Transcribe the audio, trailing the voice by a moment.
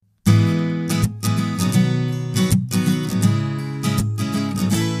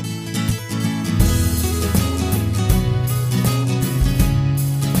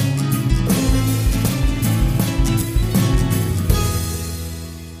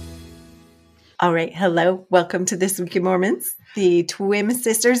All right. Hello. Welcome to This Week in Mormons, the Twin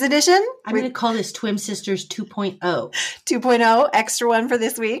Sisters edition. I'm going to call this Twin Sisters 2.0. 2.0, extra one for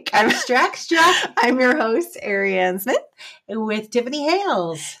this week. Extra. I'm your host, Ariane Smith. With Tiffany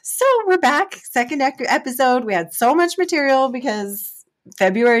Hales. So we're back. Second episode. We had so much material because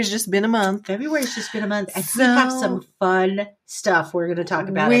February's just been a month. And we have some fun stuff we're going to talk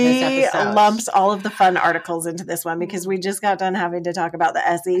about in this episode. We lumped all of the fun articles into this one because we just got done having to talk about the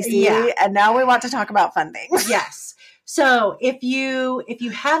SEC, and now we want to talk about fun things. Yes. So if you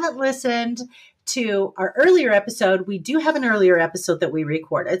haven't listened to our earlier episode, we do have an earlier episode that we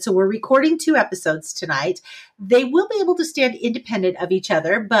recorded. So we're recording 2 episodes tonight. They will be able to stand independent of each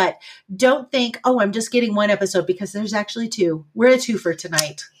other, but don't think, oh, I'm just getting 1 episode, because there's actually 2. We're at 2 for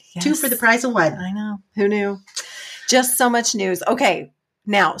tonight. Yes. 2 for the price of 1. I know. Who knew? Just so much news. Okay.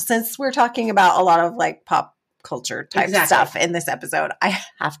 Now, since we're talking about a lot of like pop culture type stuff in this episode, I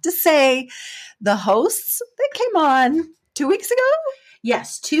have to say the hosts that came on 2 weeks ago.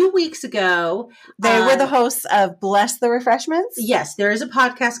 Yes, 2 weeks ago. They were the hosts of Bless the Refreshments? Yes, there is a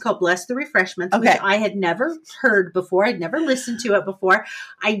podcast called Bless the Refreshments, which I had never heard before. I'd never listened to it before.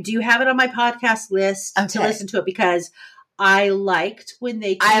 I do have it on my podcast list to listen to it because I liked when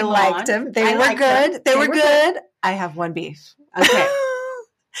they came on. I liked them. They were good. They were good. I have one beef. Okay.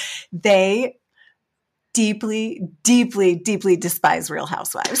 They deeply, deeply, deeply despise Real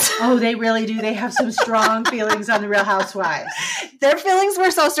Housewives. Oh, they really do. They have some strong feelings on the Real Housewives. Their feelings were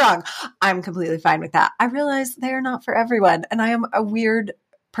so strong. I'm completely fine with that. I realize they are not for everyone, and I am a weird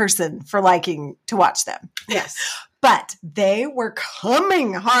person for liking to watch them. Yes. But they were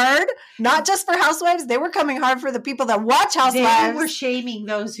coming hard, not just for Housewives. They were coming hard for the people that watch Housewives. They were shaming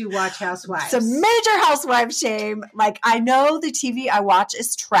those who watch Housewives. It's a major Housewives shame. Like, I know the TV I watch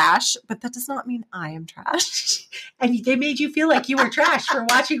is trash, but that does not mean I am trash. And they made you feel like you were trash for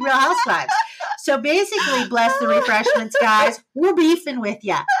watching Real Housewives. So basically, Bless the Refreshments, guys, we're beefing with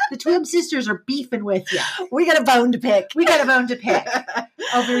you. The twin sisters are beefing with you. We got a bone to pick.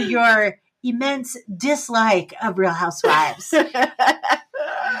 Over your immense dislike of Real Housewives. Let's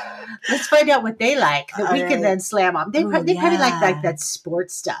find out what they like that we can then slam on. They probably like that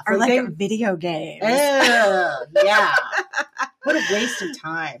sports stuff. Or like video games. Oh, yeah. What a waste of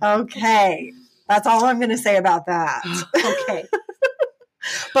time. Okay. That's all I'm going to say about that. Okay.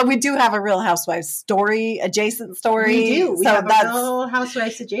 But we do have a Real Housewives adjacent story. We do. We have a Real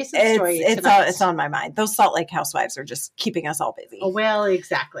Housewives adjacent story. It's on my mind. Those Salt Lake Housewives are just keeping us all busy. Oh, well,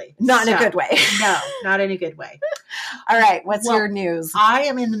 exactly. Not in a good way. No, not in a good way. All right. What's your news? I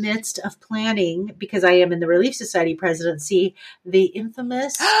am in the midst of planning, because I am in the Relief Society presidency, the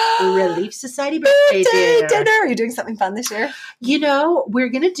infamous Relief Society birthday dinner. Are you doing something fun this year? You know, we're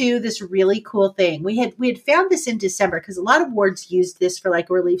going to do this really cool thing. We had found this in December because a lot of wards used this for like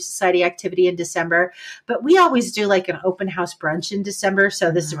a Relief Society activity in December, but we always do like an open house brunch in December.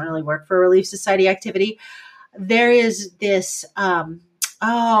 So this didn't really work for a Relief Society activity. There is this,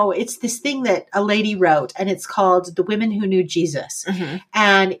 it's this thing that a lady wrote, and it's called The Women Who Knew Jesus. Mm-hmm.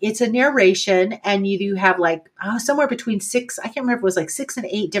 And it's a narration, and you have like somewhere between 6, I can't remember if it was like 6 and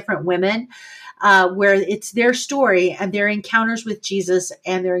 8 different women, where it's their story and their encounters with Jesus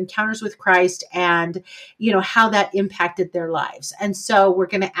and their encounters with Christ, and, you know, how that impacted their lives. And so we're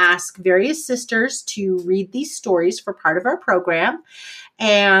going to ask various sisters to read these stories for part of our program.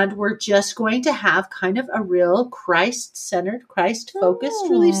 And we're just going to have kind of a real Christ-centered, Christ-focused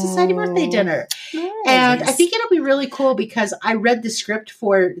Relief Society birthday dinner. Nice. And I think it'll be really cool because I read the script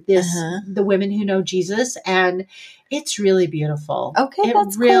for this, The Women Who Know Jesus, and it's really beautiful. Okay,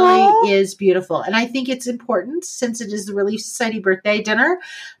 that's cool. It really is beautiful. And I think it's important, since it is the Relief Society birthday dinner,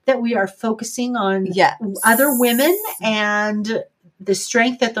 that we are focusing on other women and the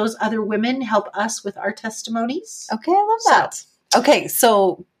strength that those other women help us with our testimonies. Okay, I love that. Okay,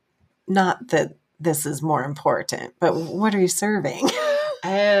 so not that this is more important, but what are you serving?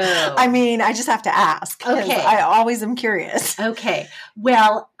 Oh. I mean, I just have to ask. Okay. I always am curious. Okay.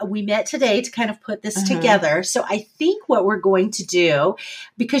 Well, we met today to kind of put this together. So I think what we're going to do,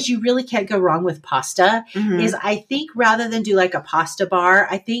 because you really can't go wrong with pasta, is I think rather than do like a pasta bar,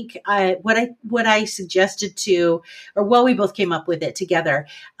 I think what I suggested we both came up with it together.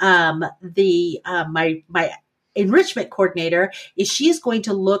 My enrichment coordinator is she's going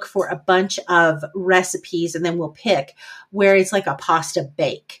to look for a bunch of recipes, and then we'll pick where it's like a pasta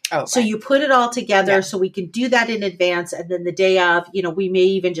bake. Oh, so you put it all together so we can do that in advance. And then the day of, we may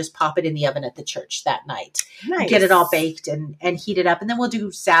even just pop it in the oven at the church that night, get it all baked and heat it up. And then we'll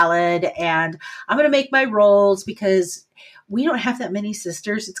do salad, and I'm going to make my rolls because we don't have that many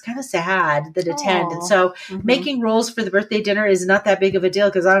sisters. It's kind of sad that attend. And Aw. so Mhm. making rolls for the birthday dinner is not that big of a deal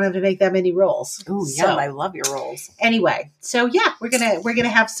because I don't have to make that many rolls. Oh, So, yeah, I love your rolls. anyway, so yeah, we're gonna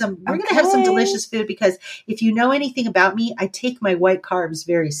have some delicious food because if you know anything about me, I take my white carbs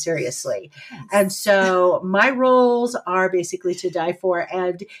very seriously. And so my rolls are basically to die for.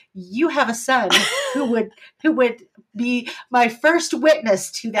 And you have a son who would be my first witness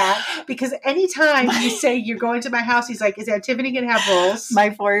to that, because anytime you say you're going to my house, he's like, is Aunt Tiffany going to have rolls? My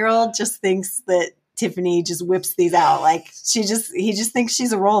 4-year-old just thinks that Tiffany just whips these out. Like he just thinks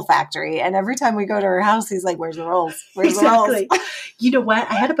she's a roll factory. And every time we go to her house, he's like, where's the rolls? Where's the rolls? You know what?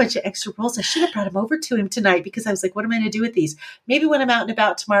 I had a bunch of extra rolls. I should have brought them over to him tonight because I was like, what am I going to do with these? Maybe when I'm out and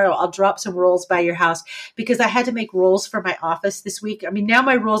about tomorrow, I'll drop some rolls by your house because I had to make rolls for my office this week. I mean, now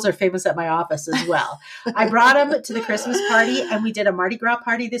my rolls are famous at my office as well. I brought them to the Christmas party and we did a Mardi Gras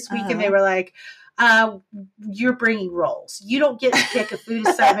party this week and they were like, you're bringing rolls. You don't get to pick a food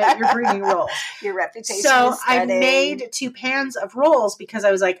assignment. You're bringing rolls. Your reputation. So is I spreading. made 2 pans of rolls because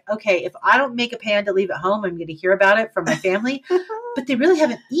I was like, okay, if I don't make a pan to leave at home, I'm going to hear about it from my family. But they really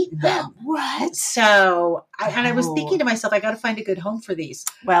haven't eaten them. What? So I was thinking to myself, I got to find a good home for these.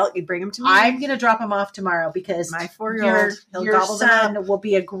 Well, you bring them to me. I'm going to drop them off tomorrow because my 4-year-old, your son will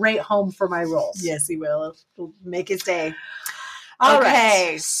be a great home for my rolls. Yes, he will. He'll make his day. All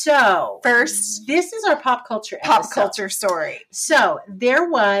Okay. right. So First, this is our pop culture story. So there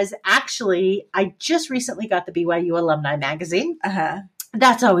was actually, I just recently got the BYU Alumni Magazine. Uh-huh.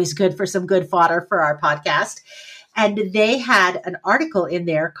 That's always good for some good fodder for our podcast. And they had an article in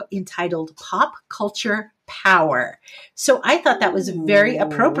there entitled Pop Culture Power. So I thought that was very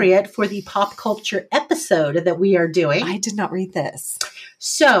appropriate for the pop culture episode that we are doing. I did not read this.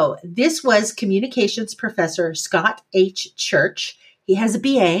 So this was communications professor Scott H. Church. He has a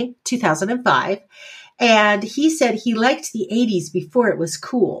BA, 2005. And he said he liked the 80s before it was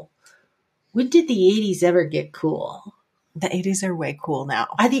cool. When did the 80s ever get cool? The 80s are way cool now.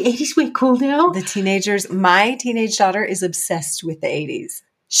 Are the 80s way cool now? The teenagers, my teenage daughter is obsessed with the 80s.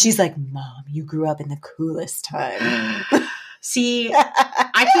 She's like, Mom, you grew up in the coolest time. See,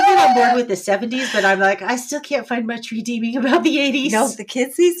 I can get on board with the 70s, but I'm like, I still can't find much redeeming about the 80s. No, the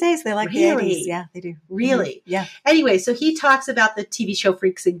kids these days, they like Really? the 80s. Yeah, they do. Really? Mm-hmm. Yeah. Anyway, so he talks about the TV show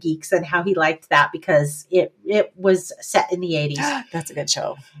Freaks and Geeks and how he liked that because it was set in the 80s. That's a good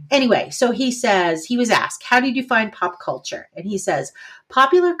show. Anyway, so he says, he was asked, how do you define pop culture? And he says,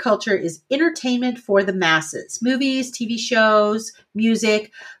 popular culture is entertainment for the masses, movies, TV shows,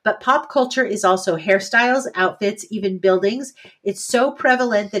 music, but pop culture is also hairstyles, outfits, even buildings. It's so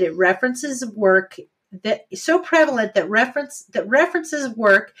prevalent that it references work references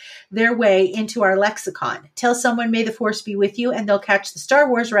work their way into our lexicon. Tell someone, may the force be with you, and they'll catch the Star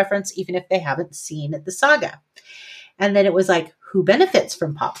Wars reference even if they haven't seen the saga. And then it was like, who benefits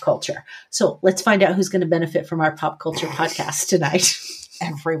from pop culture? So let's find out who's going to benefit from our pop culture podcast tonight.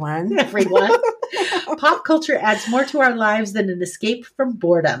 Everyone. Pop culture adds more to our lives than an escape from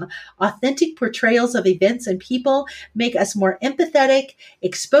boredom. Authentic portrayals of events and people make us more empathetic,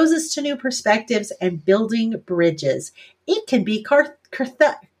 expose us to new perspectives, and building bridges. It can be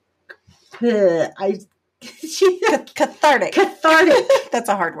cathartic. That's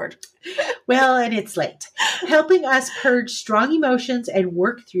a hard word. Well, and it's late. Helping us purge strong emotions and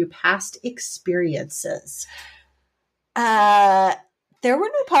work through past experiences. There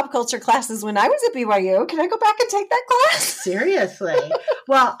were no pop culture classes when I was at BYU. Can I go back and take that class? Seriously?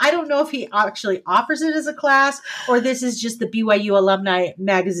 Well, I don't know if he actually offers it as a class or this is just the BYU Alumni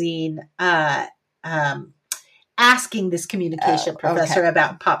Magazine asking this communication professor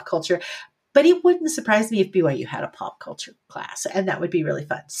about pop culture. But it wouldn't surprise me if BYU had a pop culture class, and that would be really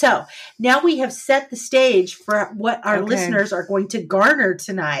fun. So now we have set the stage for what our listeners are going to garner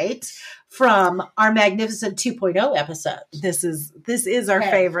tonight from our Magnificent 2.0 episode. This is our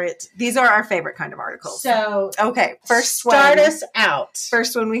favorite. These are our favorite kind of articles. So, start us out.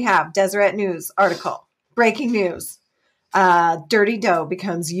 First one we have, Deseret News article. Breaking news. Dirty Dough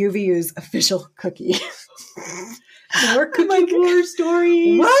becomes UVU's official cookie. More cookie war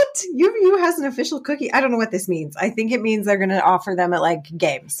stories. What? UVU has an official cookie? I don't know what this means. I think it means they're going to offer them at like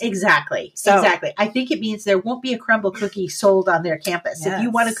games. Exactly. Exactly. I think it means there won't be a crumble cookie sold on their campus. Yes. If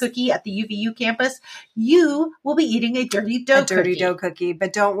you want a cookie at the UVU campus, you will be eating a Dirty Dough cookie.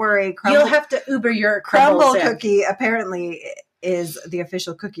 But don't worry. You'll have to Uber your crumble cookie apparently is the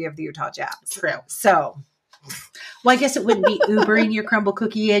official cookie of the Utah Jazz. True. So... Well, I guess it wouldn't be Ubering your crumble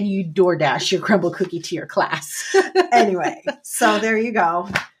cookie and you DoorDash your crumble cookie to your class. Anyway, so there you go.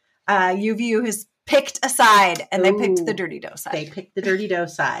 UVU has picked a side and they picked the Dirty Dough side. They picked the Dirty Dough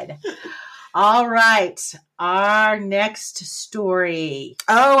side. All right. Our next story.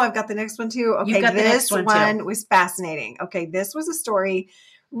 Oh, I've got the next one too. Okay, You've got the this next one too. was fascinating. Okay, this was a story,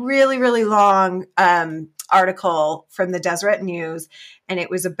 really, really long article from the Deseret News, and it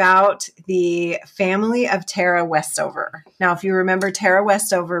was about the family of Tara Westover. Now, if you remember, Tara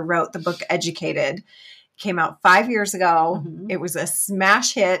Westover wrote the book Educated. Came out 5 years ago. Mhm. It was a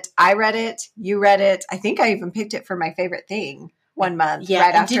smash hit. I read it. You read it. I think I even picked it for my favorite thing one month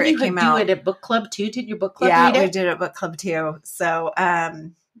right after it came out. Did you do it at book club too? Did your book club Yeah, read it? we did it at book club too. So,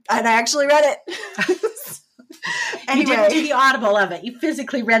 and I actually read it. Anyway. You didn't do the audible of it. You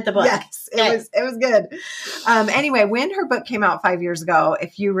physically read the book. Yes, it was good. Anyway, when her book came out 5 years ago,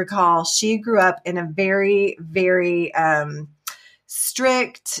 if you recall, she grew up in a very, very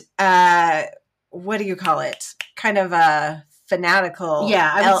strict, what do you call it? Kind of a fanatical. Yeah,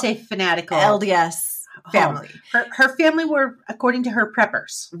 I would say fanatical. LDS family. Her family were, according to her,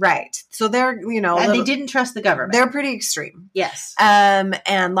 preppers. Right. So they're, and they didn't trust the government. They're pretty extreme. Yes.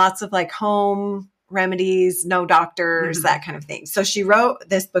 And lots of like home remedies, no doctors, that kind of thing. So she wrote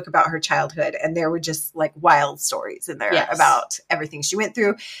this book about her childhood, and there were just like wild stories in there about everything she went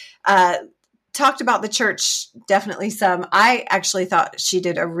through. Talked about the church, definitely some. I actually thought she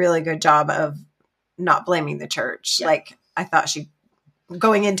did a really good job of not blaming the church. Yeah. Like I thought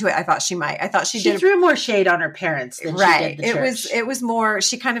going into it, I thought she might. I thought she threw more shade on her parents than she did the church. It was more,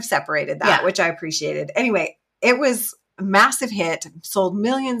 she kind of separated that, which I appreciated. Anyway, it was a massive hit, sold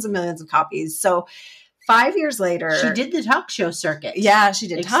millions and millions of copies. So 5 years later, she did the talk show circuit. Yeah, she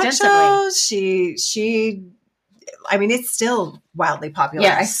did talk shows. I mean, it's still wildly popular.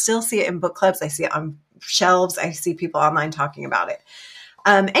 Yes. I still see it in book clubs. I see it on shelves. I see people online talking about it.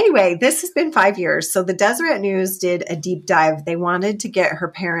 Anyway, this has been 5 years. So the Deseret News did a deep dive. They wanted to get her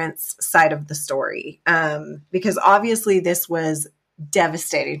parents' side of the story because obviously this was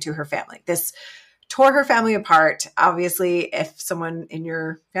devastating to her family. This tore her family apart. Obviously, if someone in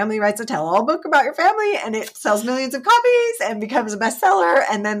your family writes a tell-all book about your family and it sells millions of copies and becomes a bestseller,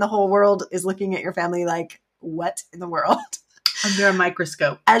 and then the whole world is looking at your family like, what in the world? Under a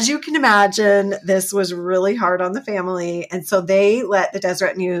microscope. As you can imagine, this was really hard on the family. And so they let the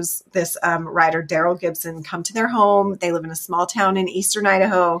Deseret News, this writer, Daryl Gibson, come to their home. They live in a small town in eastern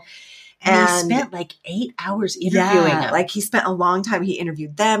Idaho. And he spent like 8 hours interviewing them. Like he spent a long time. He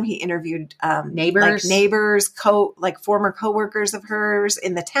interviewed them. He interviewed neighbors, former coworkers of hers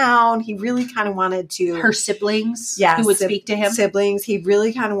in the town. He really kind of wanted to. Her siblings who would speak to him. Siblings. He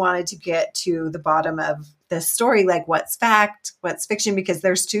really kind of wanted to get to the bottom of this story, like what's fact, what's fiction, because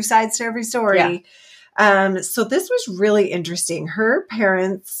there's two sides to every story. Yeah. So this was really interesting. Her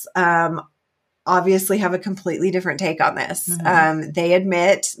parents obviously have a completely different take on this. Mm-hmm. They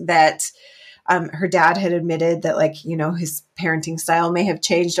admit that her dad had admitted that, like, his parenting style may have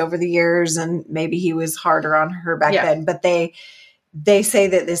changed over the years and maybe he was harder on her back then. But they say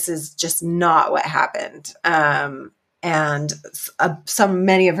that this is just not what happened. And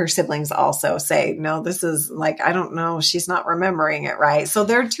many of her siblings also say, no, this is like, I don't know, she's not remembering it right. So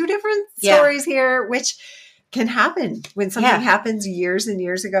there are two different stories here, which can happen when something happens years and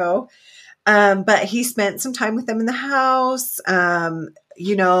years ago. But he spent some time with them in the house.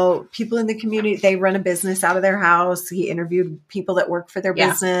 People in the community, they run a business out of their house. He interviewed people that work for their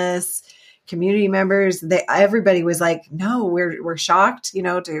business, community members. Everybody was like, no, we're shocked,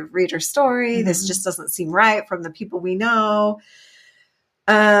 to read her story. Mm-hmm. This just doesn't seem right from the people we know.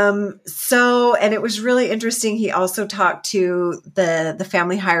 And it was really interesting. He also talked to the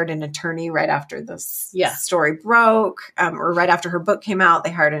family hired an attorney right after this story broke, or right after her book came out.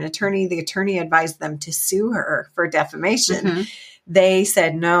 They hired an attorney. The attorney advised them to sue her for defamation. Mm-hmm. They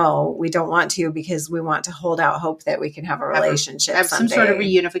said, no, we don't want to, because we want to hold out hope that we can have a relationship. Have some sort of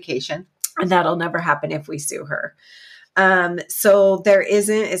reunification. And that'll never happen if we sue her. So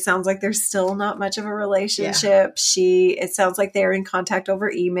it sounds like there's still not much of a relationship. It sounds like they're in contact over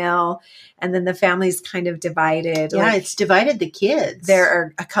email, and then the family's kind of divided. Yeah, it's divided the kids. There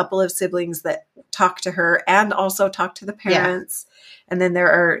are a couple of siblings that talk to her and also talk to the parents. Yeah. And then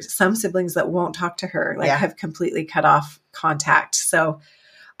there are some siblings that won't talk to her, have completely cut off contact. So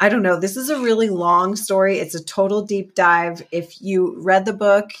I don't know. This is a really long story. It's a total deep dive. If you read the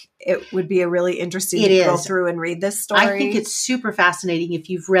book, it would be a really interesting to go through and read this story. I think it's super fascinating if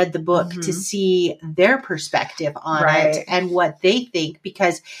you've read the book to see their perspective on it and what they think,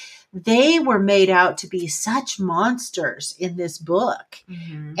 because they were made out to be such monsters in this book.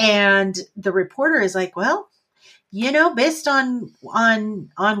 Mm-hmm. And the reporter is like, well, based on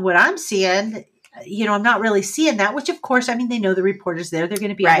what I'm seeing, I'm not really seeing that, which of course, I mean, they know the reporter's there. They're going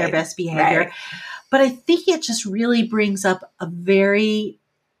to be on their best behavior. Right. But I think it just really brings up a very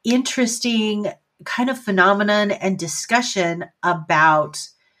interesting kind of phenomenon and discussion about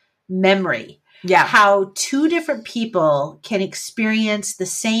memory. Yeah. How two different people can experience the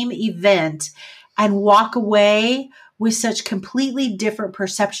same event and walk away with such completely different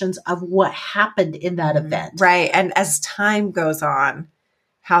perceptions of what happened in that event. Right. And as time goes on,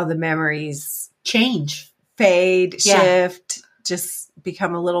 how the memories change, fade, shift, just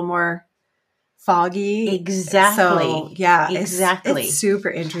become a little more foggy. Exactly. So, yeah, exactly. It's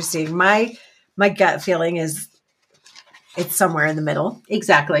super interesting. My gut feeling is it's somewhere in the middle.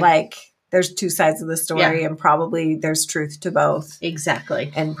 Exactly. Like there's two sides of the story and probably there's truth to both.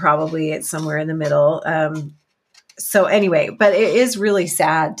 Exactly. And probably it's somewhere in the middle. So anyway, but it is really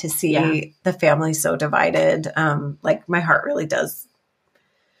sad to see the family so divided. Like my heart really does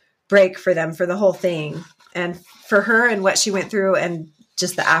break for them for the whole thing and for her and what she went through and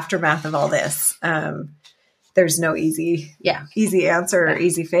just the aftermath of all this. There's no easy answer or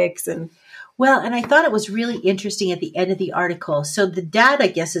easy fix. And I thought it was really interesting at the end of the article. So the dad, I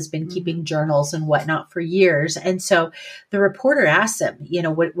guess, has been keeping journals and whatnot for years. And so the reporter asked him,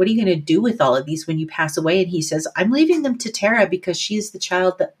 what are you going to do with all of these when you pass away? And he says, I'm leaving them to Tara because she's the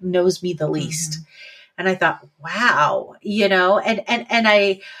child that knows me the least. And I thought, wow,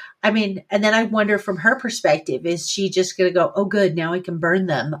 and then I wonder from her perspective, is she just going to go, oh, good, now I can burn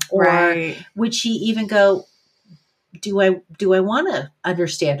them? Or would she even go, do I want to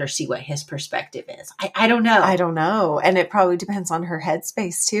understand or see what his perspective is? I don't know. I don't know. And it probably depends on her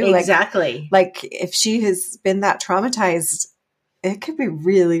headspace too. Exactly. Like if she has been that traumatized, it could be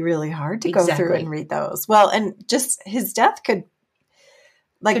really, really hard to go through and read those. Well, and just his death could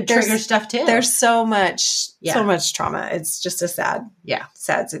trigger stuff too. There's so much trauma. It's just a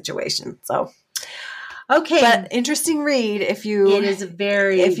sad situation. So, okay. But interesting read. If you read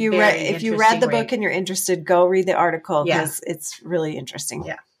the book and you're interested, go read the article because it's really interesting.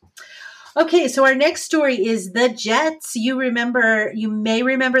 Yeah. Okay, so our next story is the Jets. You may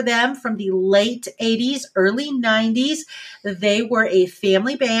remember them from the late 80s, early 90s. They were a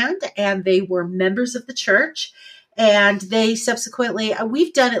family band and they were members of the church. And they subsequently,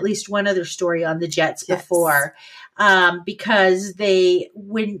 we've done at least one other story on the Jets before, because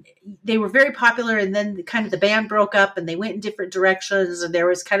when they were very popular and then kind of the band broke up and they went in different directions and there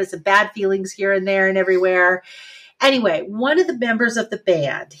was kind of some bad feelings here and there and everywhere. Anyway, one of the members of the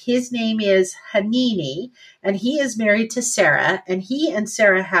band, his name is Hanini, and he is married to Sarah, and he and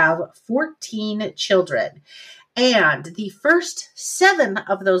Sarah have 14 children. And the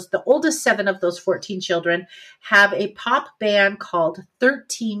oldest 7 of those 14 children have a pop band called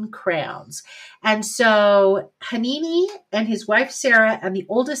 13 Crowns. And so Hanini and his wife, Sarah, and the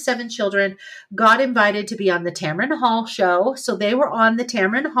oldest 7 children got invited to be on the Tamron Hall show. So they were on the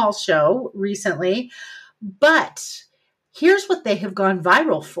Tamron Hall show recently. But here's what they have gone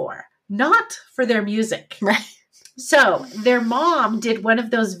viral for. Not for their music. Right. So their mom did one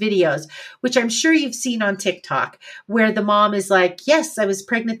of those videos, which I'm sure you've seen on TikTok, where the mom is like, yes, I was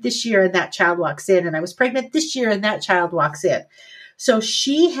pregnant this year and that child walks in, and I was pregnant this year and that child walks in. So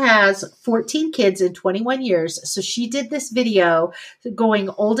she has 14 kids in 21 years. So she did this video going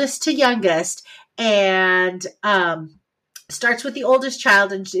oldest to youngest and starts with the oldest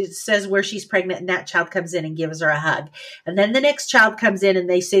child and it says where she's pregnant and that child comes in and gives her a hug. And then the next child comes in and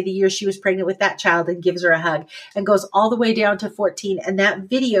they say the year she was pregnant with that child and gives her a hug and goes all the way down to 14. And that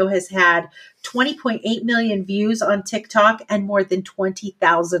video has had 20.8 million views on TikTok and more than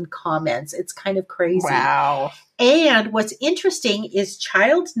 20,000 comments. It's kind of crazy. Wow. And what's interesting is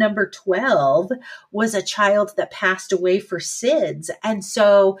child number 12 was a child that passed away for SIDS. And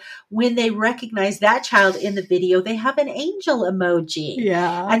so when they recognize that child in the video, they have an angel emoji.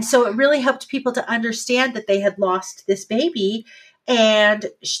 Yeah. And so it really helped people to understand that they had lost this baby. And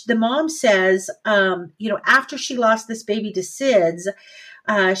the mom says, after she lost this baby to SIDS,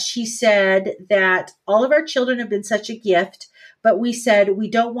 she said that all of our children have been such a gift, but we said we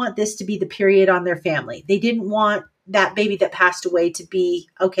don't want this to be the period on their family. They didn't want that baby that passed away to be,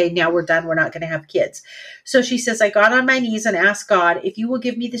 okay, now we're done. We're not going to have kids. So she says, I got on my knees and asked God, if you will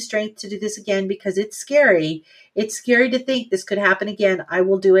give me the strength to do this again, because it's scary. It's scary to think this could happen again. I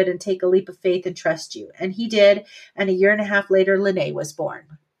will do it and take a leap of faith and trust you. And he did. And a year and a half later, Lene was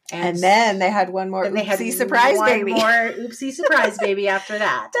born. And then they had one more oopsie surprise baby. One more oopsie surprise baby after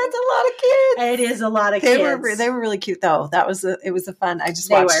that. That's a lot of kids. It is a lot of kids. They were really cute though. It was a fun. I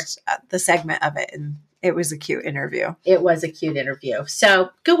just watched the segment of it and it was a cute interview. It was a cute interview.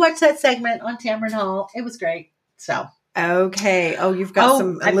 So go watch that segment on Tamron Hall. It was great. So. Okay. Oh, you've got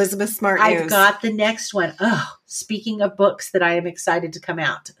some Elizabeth Smart news. I've got the next one. Oh, speaking of books that I am excited to come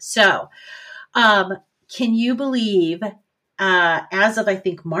out. So, can you believe as of, I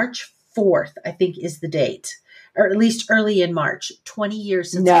think, March 4th, I think is the date, or at least early in March, 20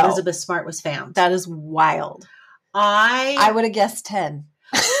 years since Elizabeth Smart was found. That is wild. I would have guessed 10.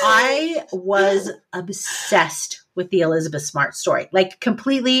 I was obsessed with the Elizabeth Smart story, like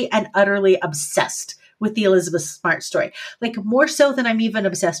completely and utterly obsessed with the Elizabeth Smart story, like more so than I'm even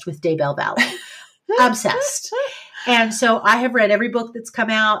obsessed with Daybell Valley. Obsessed. And so I have read every book that's come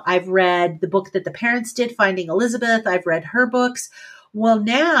out. I've read the book that the parents did, Finding Elizabeth. I've read her books. Well,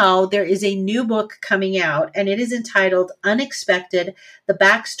 now there is a new book coming out, and it is entitled Unexpected, The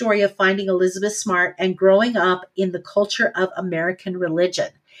Backstory of Finding Elizabeth Smart and Growing Up in the Culture of American Religion.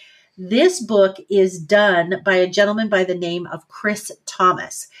 This book is done by a gentleman by the name of Chris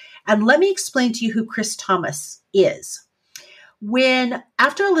Thomas. And let me explain to you who Chris Thomas is.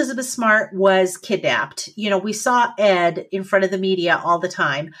 After Elizabeth Smart was kidnapped, we saw Ed in front of the media all the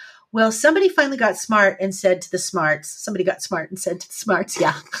time. Well, somebody finally got smart and said to the Smarts,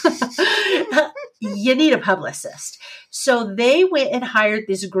 yeah, you need a publicist. So they went and hired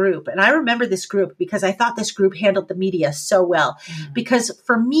this group. And I remember this group because I thought this group handled the media so well. Mm-hmm. Because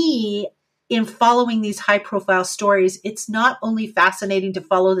for me, in following these high profile stories, it's not only fascinating to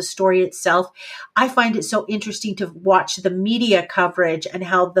follow the story itself. I find it so interesting to watch the media coverage and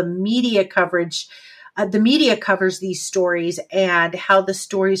how the media covers these stories and how the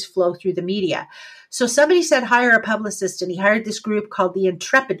stories flow through the media. So somebody said, hire a publicist, and he hired this group called the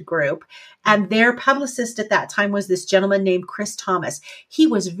Intrepid Group. And their publicist at that time was this gentleman named Chris Thomas. He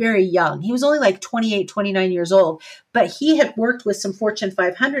was very young. He was only like 28, 29 years old, but he had worked with some Fortune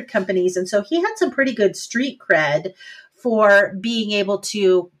 500 companies. And so he had some pretty good street cred for being able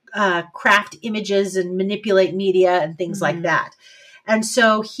to craft images and manipulate media and things like that. And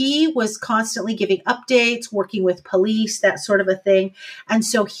so he was constantly giving updates, working with police, that sort of a thing. And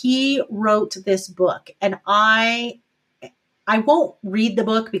so he wrote this book. And I won't read the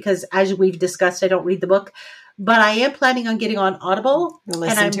book because, as we've discussed, I don't read the book. But I am planning on getting on Audible, and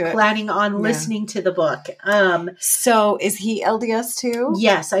I'm planning on listening to the book. So is he LDS too?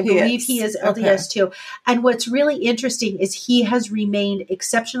 Yes, I believe he is LDS too. And what's really interesting is he has remained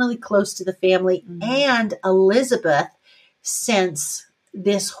exceptionally close to the family and Elizabeth since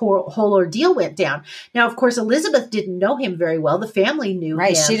this whole ordeal went down. Now, of course, Elizabeth didn't know him very well. The family knew him.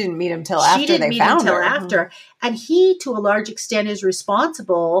 Right. She didn't meet him till after they found her. And he, to a large extent, is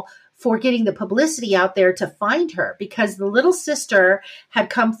responsible for getting the publicity out there to find her, because the little sister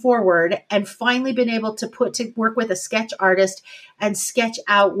had come forward and finally been able to work with a sketch artist and sketch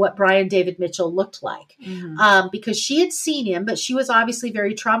out what Brian David Mitchell looked like. Because she had seen him, but she was obviously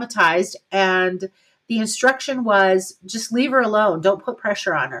very traumatized, and the instruction was just leave her alone. Don't put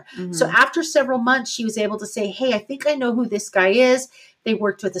pressure on her. So after several months, she was able to say, hey, I think I know who this guy is. They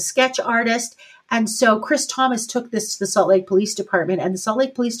worked with a sketch artist. And so Chris Thomas took this to the Salt Lake Police Department, and the Salt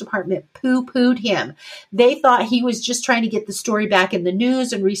Lake Police Department poo-pooed him. They thought he was just trying to get the story back in the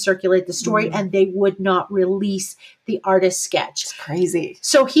news and recirculate the story, and they would not release the artist's sketch. It's crazy.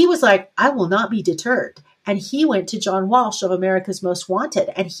 So he was like, I will not be deterred. And he went to John Walsh of America's Most Wanted,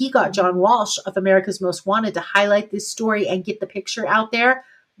 and he got John Walsh of America's Most Wanted to highlight this story and get the picture out there.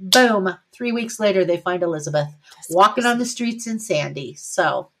 Boom. 3 weeks later, they find Elizabeth walking on the streets in Sandy.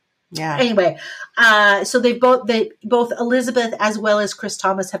 So anyway, so both Elizabeth as well as Chris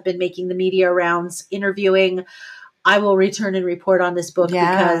Thomas have been making the media rounds, interviewing. I will return and report on this book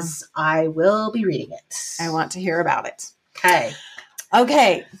because I will be reading it. I want to hear about it.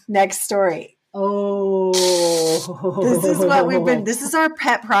 Okay. Next story. Oh, this is our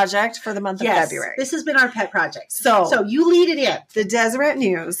pet project for the month of February. This has been our pet project. So you lead it in. The Deseret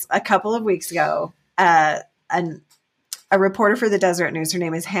News, a couple of weeks ago, a reporter for the Deseret News, her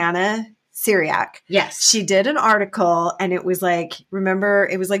name is Hannah Syriac. Yes. She did an article, and it was like, Julia, remember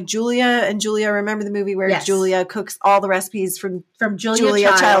the movie where Julia cooks all the recipes from Julia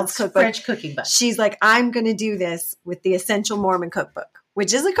Child's cookbook. French cooking book. She's like, I'm going to do this with the Essential Mormon Cookbook,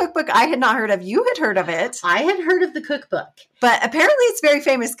 which is a cookbook I had not heard of. You had heard of it. I had heard of the cookbook. But apparently it's very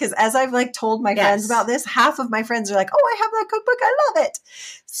famous because as I've told my friends about this, half of my friends are like, oh, I have that cookbook. I love it.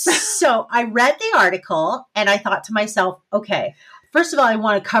 So I read the article and I thought to myself, okay, first of all, I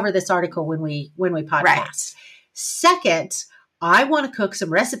want to cover this article when we podcast. Right. Second, I want to cook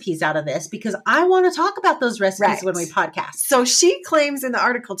some recipes out of this because I want to talk about those recipes when we podcast. So she claims in the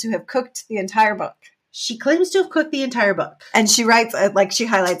article to have cooked the entire book. She claims to have cooked the entire book. And she writes, she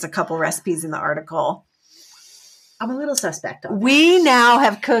highlights a couple recipes in the article. I'm a little suspect of We now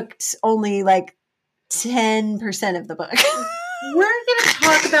have cooked only 10% of the book. We're going to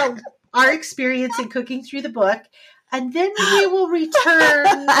talk about our experience in cooking through the book, and then we will return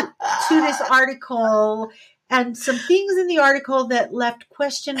to this article and some things in the article that left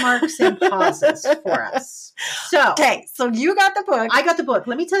question marks and pauses for us. So, okay, so you got the book. I got the book.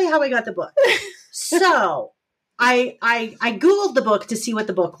 Let me tell you how I got the book. So, I Googled the book to see what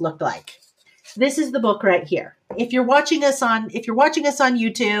the book looked like. This is the book right here. If you're watching us on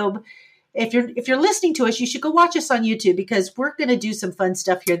YouTube, if you're listening to us, you should go watch us on YouTube because we're going to do some fun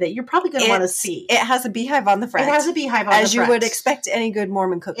stuff here that you're probably going to want to see. It has a beehive on the front. It has a beehive on the front. As you would expect any good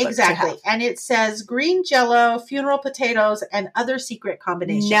Mormon cookbook exactly. to have. And it says green jello, funeral potatoes, and other secret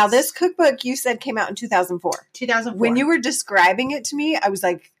combinations. Now, this cookbook you said came out in 2004. 2004. When you were describing it to me, I was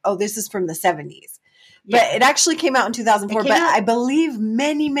like, oh, this is from the 70s. Yeah. But it actually came out in 2004. But I believe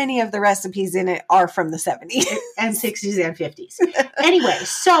many of the recipes in it are from the 70s. And 60s and 50s. Anyway,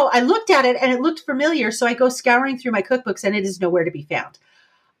 so I looked at it and it looked familiar. So I go scouring through my cookbooks and it is nowhere to be found.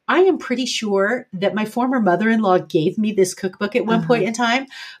 I am pretty sure that my former mother-in-law gave me this cookbook at one point in time.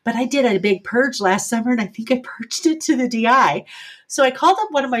 But I did a big purge last summer and I think I purged it to the DI. So I called up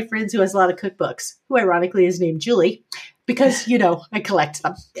one of my friends who has a lot of cookbooks, who ironically is named Julie. Because, I collect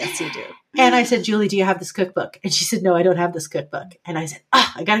them. Yes, you do. And I said, Julie, do you have this cookbook? And she said, no, I don't have this cookbook. And I said,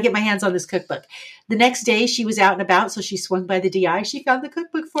 I got to get my hands on this cookbook. The next day she was out and about. So she swung by the DI. She found the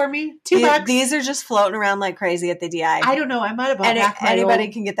cookbook for me. $2. These are just floating around like crazy at the DI. I don't know. I might have bought back anybody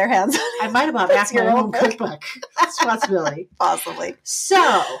can get their hands on it. I might have bought back my own cookbook. That's a possibility. Possibly.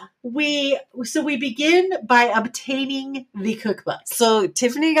 So we begin by obtaining the cookbook. So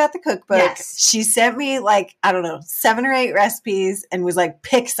Tiffany got the cookbook. Yes. She sent me 7 or 8 recipes and was like,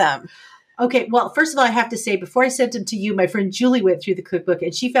 pick some. Okay, well, first of all, I have to say, before I sent them to you, my friend Julie went through the cookbook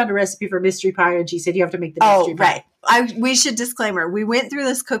and she found a recipe for mystery pie and she said, you have to make the mystery pie. Right. We should disclaimer. We went through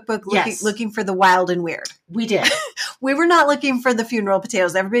this cookbook looking for the wild and weird. We did. We were not looking for the funeral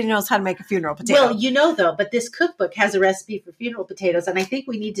potatoes. Everybody knows how to make a funeral potato. Well, though, but this cookbook has a recipe for funeral potatoes. And I think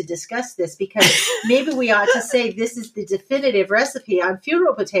we need to discuss this because maybe we ought to say this is the definitive recipe on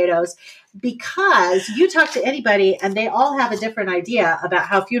funeral potatoes because you talk to anybody and they all have a different idea about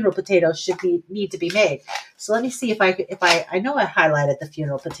how funeral potatoes need to be made. So let me see if I know I highlighted the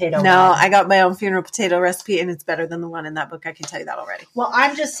funeral potato. No, I got my own funeral potato recipe and it's better than the one in that book. I can tell you that already. Well,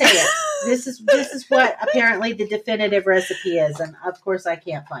 I'm just saying this is what apparently the definitive recipe is. And of course I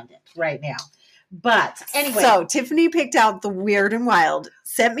can't find it right now. But anyway. So Tiffany picked out the weird and wild,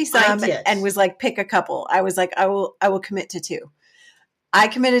 sent me some and was like, pick a couple. I was like, I will commit to 2. I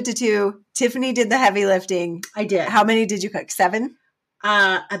committed to 2. Tiffany did the heavy lifting. I did. How many did you cook? 7?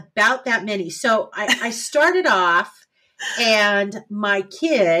 About that many. So I started off and my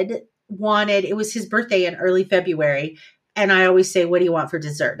kid it was his birthday in early February. And I always say, what do you want for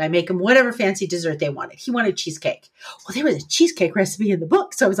dessert? And I make him whatever fancy dessert they wanted. He wanted cheesecake. Well, there was a cheesecake recipe in the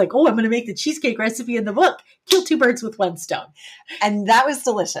book. So I was like, I'm going to make the cheesecake recipe in the book. Kill 2 birds with 1 stone. And that was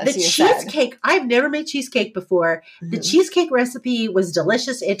delicious. The cheesecake, I've never made cheesecake before. Mm-hmm. The cheesecake recipe was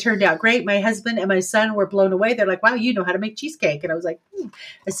delicious. It turned out great. My husband and my son were blown away. They're like, wow, you know how to make cheesecake. And I was like,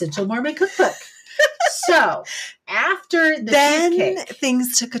 Essential Mormon Cookbook. So after the cheesecake,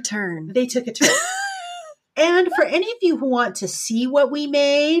 things took a turn. They took a turn. And for any of you who want to see what we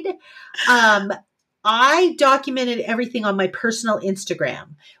made, I documented everything on my personal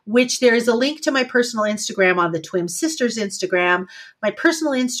Instagram, which there is a link to my personal Instagram on the Twin Sisters Instagram. My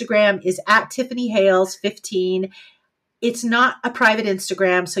personal Instagram is at Tiffany Hales 15. It's not a private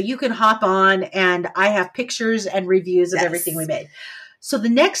Instagram, so you can hop on and I have pictures and reviews of everything we made. So the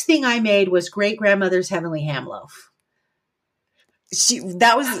next thing I made was Great Grandmother's Heavenly Ham Loaf.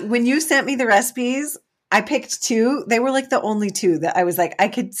 That was when you sent me the recipes. I picked 2. They were like the only 2 that I was like, I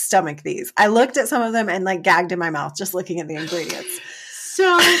could stomach these. I looked at some of them and like gagged in my mouth just looking at the ingredients.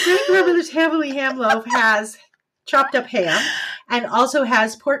 So Great Grandmother's Heavenly Ham Loaf has chopped up ham and also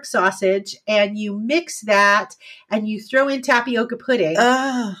has pork sausage. And you mix that and you throw in tapioca pudding.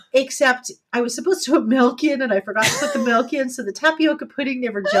 Except I was supposed to put milk in and I forgot to put the milk in. So the tapioca pudding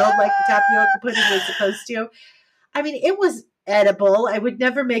never gelled like the tapioca pudding was supposed to. I mean, it was edible. I would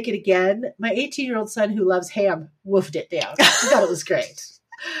never make it again. My 18-year-old son who loves ham woofed it down. He thought it was great.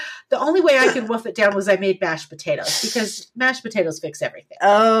 The only way I could woof it down was I made mashed potatoes because mashed potatoes fix everything.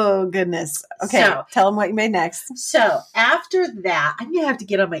 Oh, goodness. Okay. So, tell them what you made next. So after that, I'm going to have to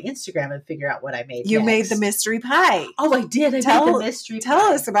get on my Instagram and figure out what I made You made the mystery pie. Oh, I did. I made the mystery pie.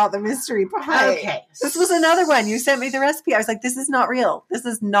 Tell us about the mystery pie. Okay. This was another one. You sent me the recipe. I was like, this is not real. This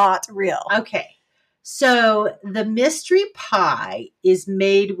is not real. Okay. So the mystery pie is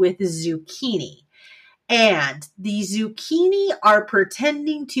made with zucchini. And the zucchini are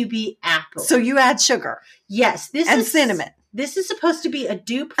pretending to be apples. So you add sugar. Yes. And cinnamon. This is supposed to be a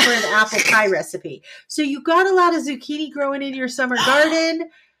dupe for an apple pie recipe. So you got a lot of zucchini growing in your summer garden.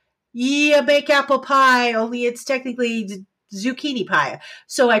 yeah, make apple pie, only it's technically zucchini pie.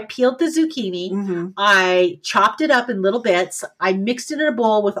 So I peeled the zucchini. Mm-hmm. I chopped it up in little bits. I mixed it in a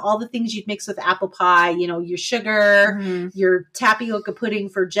bowl with all the things you'd mix with apple pie, your sugar, Mm-hmm. your tapioca pudding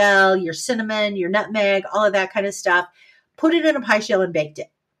for gel, your cinnamon, your nutmeg, all of that kind of stuff. Put it in a pie shell and baked it.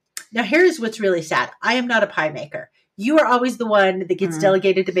 Now, here's what's really sad. I am not a pie maker. You are always the one that gets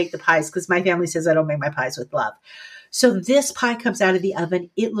delegated to make the pies because my family says I don't make my pies with love. So this pie comes out of the oven.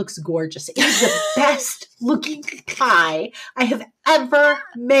 It looks gorgeous. It is the best looking pie I have ever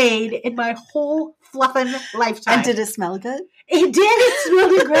made in my whole fluffin' lifetime. And did it smell good? It did. It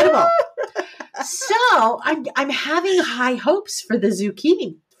smelled incredible. So I'm having high hopes for the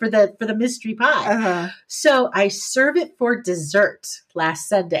zucchini, for the mystery pie. Uh-huh. So I serve it for dessert last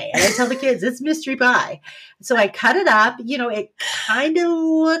Sunday. And I tell the kids, it's mystery pie. So I cut it up. It kind of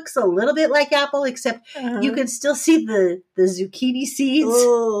looks a little bit like apple, except you can still see the zucchini seeds.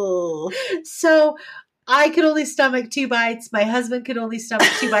 Ooh. So I could only stomach 2 bites. My husband could only stomach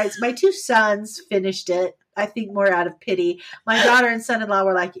 2 bites. My 2 sons finished it, I think more out of pity. My daughter and son-in-law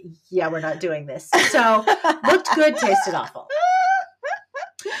were like, yeah, we're not doing this. So looked good, tasted awful.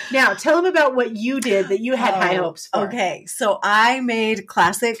 Now, tell them about what you did that you had high hopes for. Okay, so I made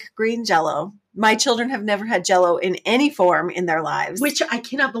classic green Jell-O. My children have never had Jell-O in any form in their lives. Which I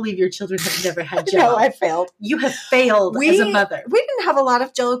cannot believe your children have never had Jell-O. No, I failed. You have failed as a mother. We didn't have a lot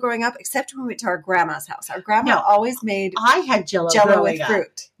of Jell-O growing up, except when we went to our grandma's house. Our grandma always made I had Jell-O with up.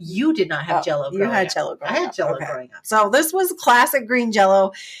 fruit. You did not have Jell-O growing up. You had Jell-O growing up. I had Jell-O growing up. So this was classic green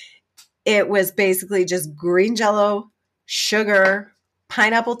Jell-O. It was basically just green Jell-O, sugar,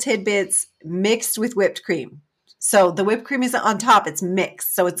 pineapple tidbits mixed with whipped cream. So the whipped cream isn't on top, it's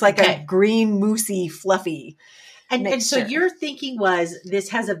mixed. So it's like a green, moussey, fluffy and so your thinking was this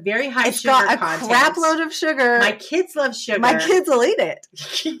has a very high sugar content. It's got content. a crap load of sugar. My kids love sugar. My kids will eat it.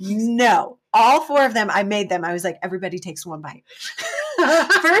 No. All 4 of them, I made them. I was like, everybody takes 1 bite.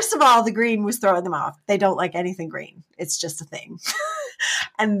 First of all, the green was throwing them off. They don't like anything green. It's just a thing.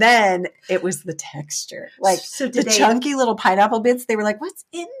 And then it was the texture. Like chunky little pineapple bits. They were like, what's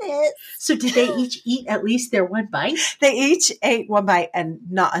in this? So did they each eat at least their 1 bite? They each ate 1 bite and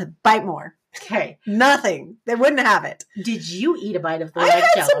not a bite more. Okay. Nothing. They wouldn't have it. Did you eat a bite of the I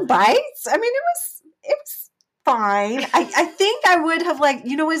had some bites. I mean, it was fine. I think I would have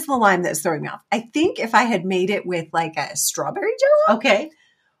it was the lime that was throwing me off. I think if I had made it with like a strawberry Jell-O. Okay.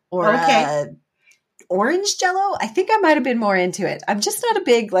 Or a orange Jell-O, I think I might have been more into it. I'm just not a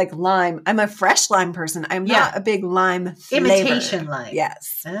big lime. I'm a fresh lime person. I'm not a big lime flavor. Imitation lime.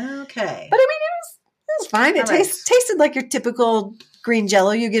 Yes. Okay. But I mean, it was fine. It tasted like your typical green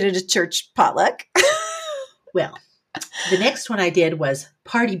Jell-O you get at a church potluck. Well, the next one I did was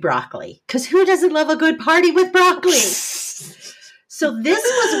party broccoli. Because who doesn't love a good party with broccoli? So this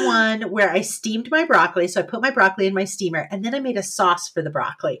was one where I steamed my broccoli. So I put my broccoli in my steamer and then I made a sauce for the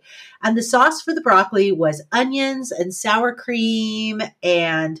broccoli. And the sauce for the broccoli was onions and sour cream.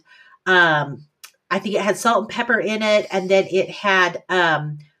 And I think it had salt and pepper in it. And then it had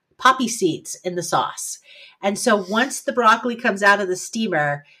poppy seeds in the sauce. And so once the broccoli comes out of the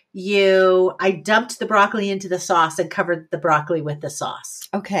steamer, I dumped the broccoli into the sauce and covered the broccoli with the sauce.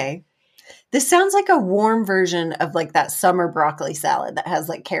 Okay. This sounds like a warm version of that summer broccoli salad that has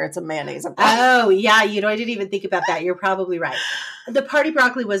carrots and mayonnaise. Oh, yeah. I didn't even think about that. You're probably right. The party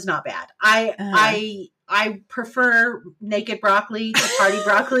broccoli was not bad. I prefer naked broccoli to party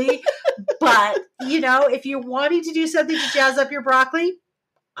broccoli. But, if you're wanting to do something to jazz up your broccoli,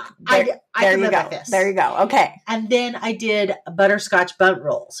 I can live with this. There you go. Okay. And then I did butterscotch bunt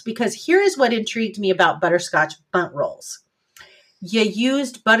rolls because here is what intrigued me about butterscotch bunt rolls. You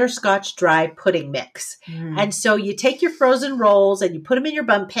used butterscotch dry pudding mix. And so you take your frozen rolls and you put them in your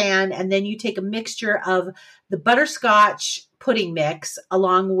bundt pan, and then you take a mixture of the butterscotch pudding mix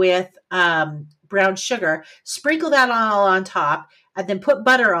along with brown sugar, sprinkle that all on top, and then put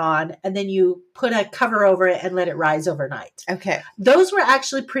butter on, and then you put a cover over it and let it rise overnight. Okay. Those were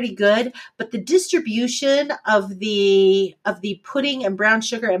actually pretty good, but the distribution of the pudding and brown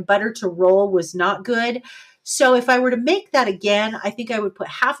sugar and butter to roll was not good. So if I were to make that again, I think I would put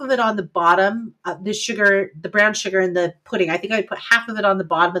half of it on the bottom, the brown sugar and the pudding. I think I would put half of it on the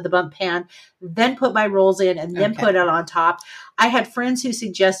bottom of the bundt pan, then put my rolls in and then put it on top. I had friends who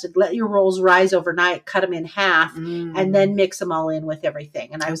suggested let your rolls rise overnight, cut them in half, and then mix them all in with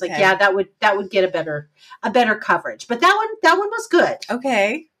everything. And I was like, yeah, that would get a better coverage. But that one was good.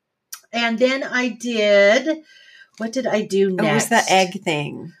 Okay. And then what did I do next? It was the egg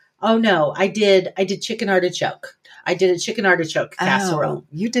thing. Oh no, I did chicken artichoke. I did a chicken artichoke casserole. Oh,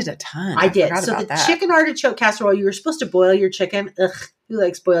 you did a ton. I did. So the chicken artichoke casserole, you were supposed to boil your chicken. Ugh, who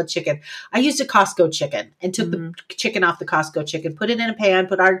likes boiled chicken? I used a Costco chicken and took the chicken off the Costco chicken, put it in a pan,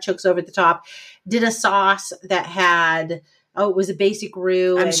 put artichokes over the top, did a sauce that had, it was a basic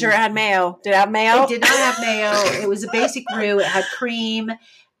roux. I'm sure it had mayo. Did it have mayo? It did not have mayo. It was a basic roux. It had cream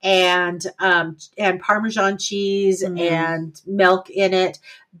and Parmesan cheese and milk in it.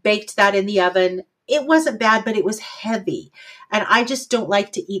 Baked that in the oven. It wasn't bad, but it was heavy. And I just don't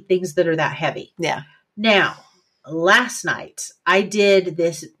like to eat things that are that heavy. Yeah. Now, last night I did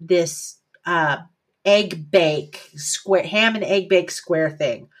this egg bake square, ham and egg bake square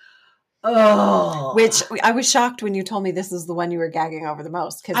thing. Oh, which I was shocked when you told me this is the one you were gagging over the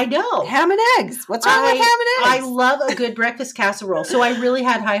most. I know. Ham and eggs. What's wrong with ham and eggs? I love a good breakfast casserole. So I really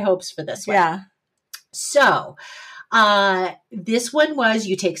had high hopes for this one. Yeah. So this one was,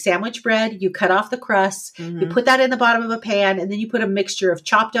 you take sandwich bread, you cut off the crust, you put that in the bottom of a pan, and then you put a mixture of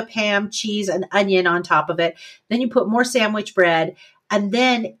chopped up ham, cheese, and onion on top of it. Then you put more sandwich bread. And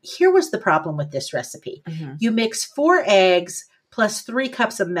then here was the problem with this recipe. You mix 4 eggs plus 3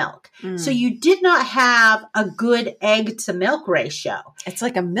 cups of milk. So you did not have a good egg to milk ratio. It's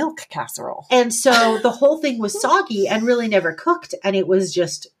like a milk casserole. And so the whole thing was soggy and really never cooked. And it was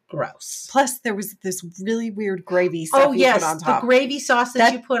just gross. Plus, there was this really weird gravy sauce you put on top. The gravy sauce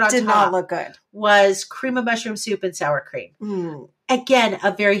that you put on top did not look good. Was cream of mushroom soup and sour cream. Again,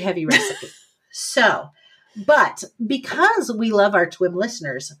 a very heavy recipe. But because we love our TWIM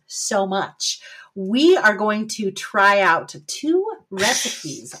listeners so much, we are going to try out 2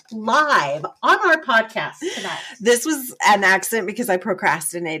 recipes live on our podcast tonight. This was an accident because I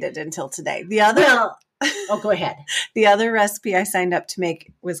procrastinated until today. Go ahead. The other recipe I signed up to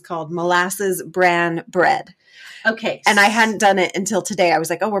make was called molasses bran bread. Okay. And I hadn't done it until today. I was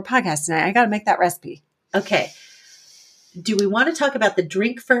like, we're podcasting tonight. I got to make that recipe. Okay. Do we want to talk about the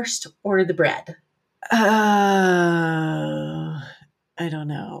drink first or the bread? I don't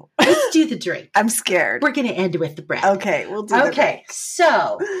know. Let's do the drink. I'm scared. We're going to end with the bread. Okay. We'll do the drink.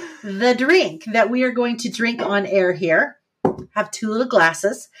 So the drink that we are going to drink on air here, have 2 little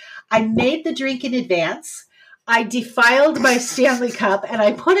glasses. I made the drink in advance. I defiled my Stanley cup and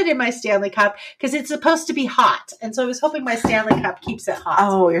I put it in my Stanley cup because it's supposed to be hot. And so I was hoping my Stanley cup keeps it hot.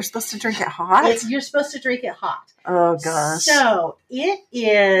 Oh, you're supposed to drink it hot? You're supposed to drink it hot. Oh, gosh. So it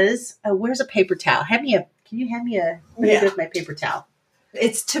is, where's a paper towel? Can you hand me there's my paper towel.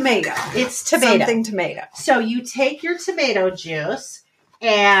 It's tomato. It's tomato. Something tomato. So you take your tomato juice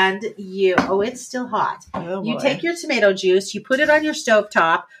and it's still hot. Oh, you take your tomato juice, you put it on your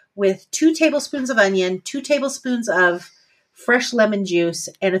stovetop with 2 tablespoons of onion, 2 tablespoons of fresh lemon juice,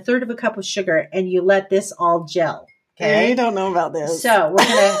 and 1/3 of a cup of sugar, and you let this all gel. Okay. I don't know about this. So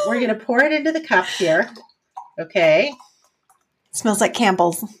we're gonna pour it into the cup here. Okay. It smells like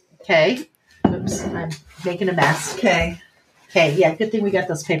Campbell's. Okay. Oops, I'm making a mess. Okay. Okay, yeah, good thing we got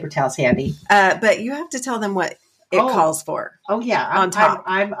those paper towels handy. But you have to tell them what it calls for. Oh yeah, on top.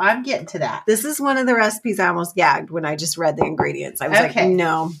 I'm getting to that. This is one of the recipes I almost gagged when I just read the ingredients. I was like,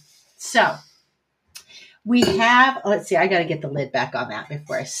 no. So we have, let's see, I got to get the lid back on that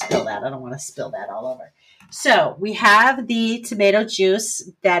before I spill that. I don't want to spill that all over. So we have the tomato juice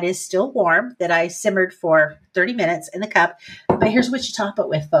that is still warm that I simmered for 30 minutes in the cup. But here's what you top it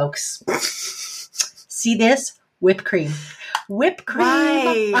with, folks. See this? Whipped cream. Whipped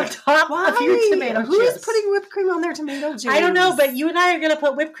cream on top of your tomato juice. Who is putting whipped cream on their tomato juice? I don't know, but you and I are going to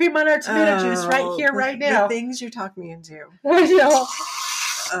put whipped cream on our tomato juice right here, right now. The things you talk me into. I know.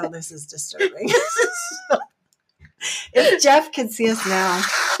 Oh, this is disturbing. If Jeff could see us now,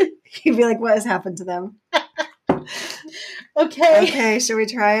 he'd be like, what has happened to them? Okay, should we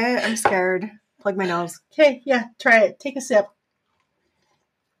try it? I'm scared. Plug my nose. Okay, yeah, try it. Take a sip.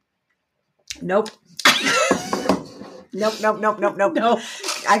 Nope. Nope. No.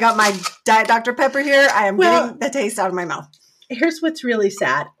 I got my Diet Dr. Pepper here. I am getting the taste out of my mouth. Here's what's really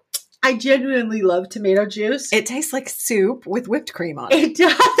sad. I genuinely love tomato juice. It tastes like soup with whipped cream on it. It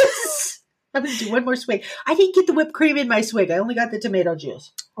does. I'm going to do one more swig. I didn't get the whipped cream in my swig. I only got the tomato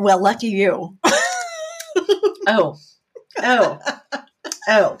juice. Well, lucky you. Oh.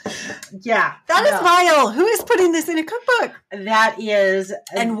 Yeah. That is vile. Who is putting this in a cookbook? That is.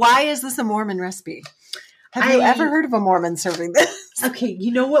 And why is this a Mormon recipe? Have you ever heard of a Mormon serving this? Okay,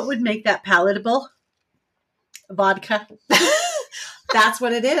 you know what would make that palatable? Vodka. That's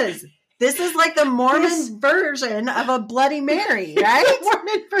what it is. This is like the Mormon version of a Bloody Mary, right? The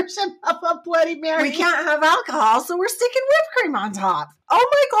Mormon version of a Bloody Mary. We can't have alcohol, so we're sticking whipped cream on top. Oh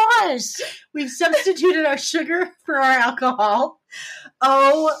my gosh. We've substituted our sugar for our alcohol.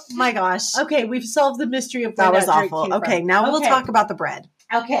 Oh my gosh. Okay, we've solved the mystery of that was awful. Okay, now we'll talk about the bread.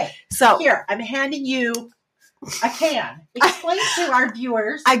 Okay. So here, I'm handing you a can. Explain to our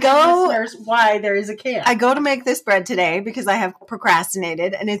viewers and listeners why there is a can. I go to make this bread today because I have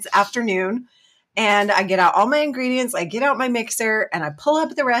procrastinated and it's afternoon and I get out all my ingredients. I get out my mixer and I pull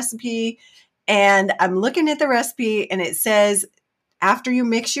up the recipe and I'm looking at the recipe and it says, after you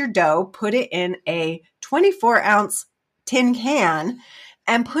mix your dough, put it in a 24-ounce tin can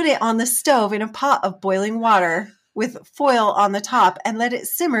and put it on the stove in a pot of boiling water with foil on the top and let it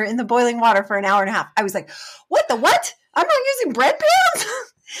simmer in the boiling water for an hour and a half. I was like, what? I'm not using bread pans?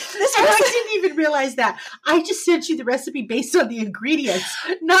 I didn't even realize that. I just sent you the recipe based on the ingredients,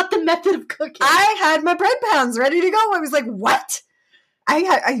 not the method of cooking. I had my bread pans ready to go. I was like, what?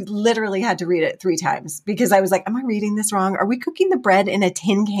 I literally had to read it 3 times because I was like, am I reading this wrong? Are we cooking the bread in a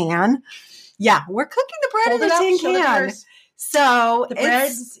tin can? Yeah, we're cooking the bread in a tin can. So the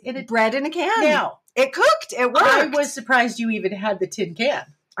bread's in a bread in a can. Now, it cooked. It worked. I was surprised you even had the tin can.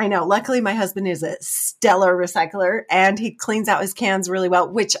 I know. Luckily, my husband is a stellar recycler and he cleans out his cans really well,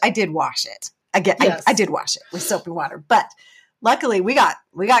 which I did wash it. Again, yes. I did wash it with soap and water, but luckily we got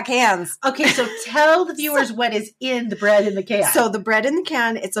cans. Okay, so tell the viewers what is in the bread in the can. So the bread in the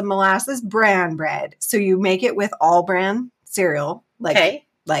can, it's a molasses bran bread. So you make it with all bran cereal,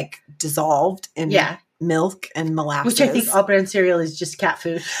 like dissolved in milk and molasses. Which I think all bran cereal is just cat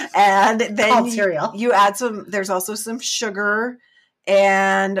food. And then cereal. You add there's also some sugar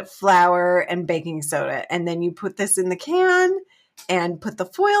and flour and baking soda. And then you put this in the can and put the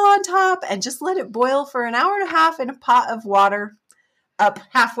foil on top and just let it boil for an hour and a half in a pot of water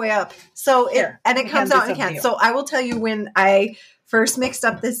halfway up. So it comes out in a can. So I will tell you, when I first mixed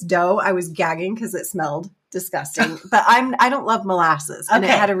up this dough, I was gagging because it smelled disgusting, but I don't love molasses and it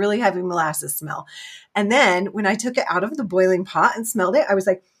had a really heavy molasses smell. And then when I took it out of the boiling pot and smelled it, I was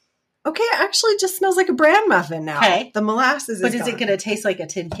like, okay, it actually just smells like a bran muffin now. Okay. The molasses But is it going to taste like a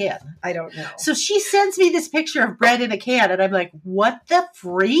tin can? I don't know. So she sends me this picture of bread in a can, and I'm like, what the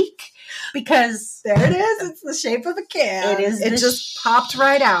freak? Because there it is. It's the shape of a can. It is. It just popped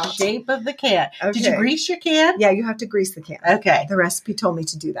right out. Shape of the can. Okay. Did you grease your can? Yeah, you have to grease the can. Okay. The recipe told me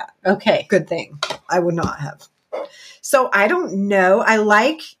to do that. Okay. Good thing. I would not have. So I don't know. I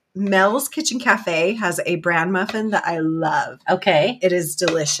like Mel's Kitchen Cafe has a bran muffin that I love. Okay. It is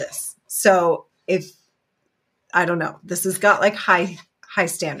delicious. So I don't know, this has got like high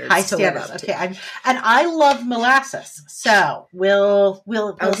standards. High standards. Okay. And I love molasses. So we'll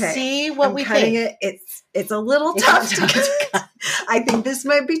see what we think. It's a little tough to cut. I think this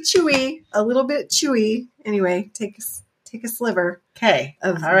might be chewy, a little bit chewy. Anyway, take a sliver. Okay.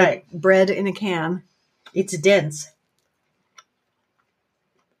 Of all right. Bread in a can. It's dense.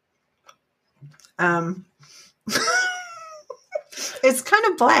 It's kind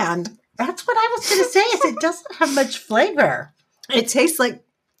of bland. That's what I was going to say. Is it doesn't have much flavor. It tastes like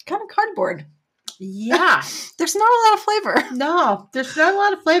kind of cardboard. Yeah. There's not a lot of flavor. No, there's not a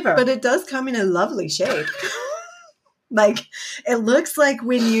lot of flavor. But it does come in a lovely shape. Like, it looks like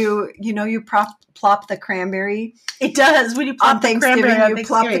when you plop the cranberry. It does. When you plop the cranberry you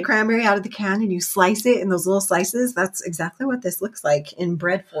plop the cranberry out of the can and you slice it in those little slices. That's exactly what this looks like in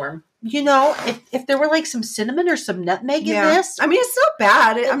bread form. You know, if there were like some cinnamon or some nutmeg in this. I mean, it's not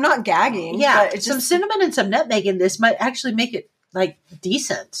bad. I'm not gagging. Yeah. But some cinnamon and some nutmeg in this might actually make it like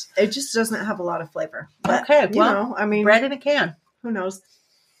decent. It just doesn't have a lot of flavor. But, okay. Well, I mean, bread in a can. Who knows?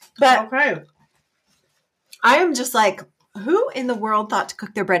 But I am just like, who in the world thought to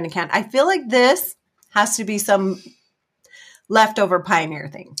cook their bread in a can? I feel like this has to be some leftover Pioneer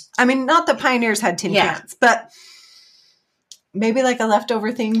thing. I mean, not that Pioneers had tin cans, but maybe like a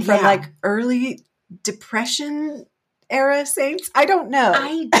leftover thing from like early Depression era Saints. I don't know.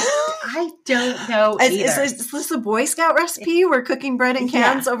 I don't know either. Is this a Boy Scout recipe? We're cooking bread in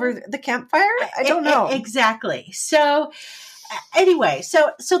cans over the campfire? I don't know. Exactly. So anyway,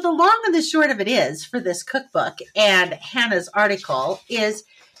 so the long and the short of it is for this cookbook and Hannah's article is,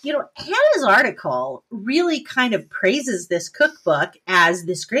 Hannah's article really kind of praises this cookbook as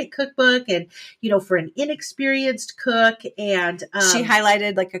this great cookbook and, for an inexperienced cook. And she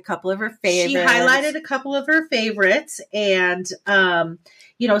highlighted like a couple of her favorites. And,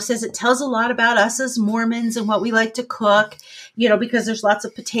 says it tells a lot about us as Mormons and what we like to cook, because there's lots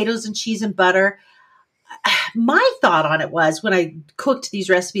of potatoes and cheese and butter. My thought on it was when I cooked these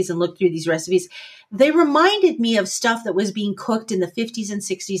recipes and looked through these recipes, they reminded me of stuff that was being cooked in the 50s and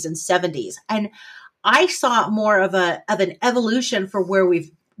 60s and 70s. And I saw more of an evolution for where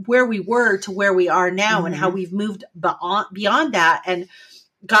we were to where we are now and how we've moved beyond that. And,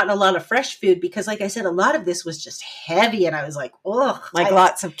 gotten a lot of fresh food because, like I said, a lot of this was just heavy. And I was like, oh.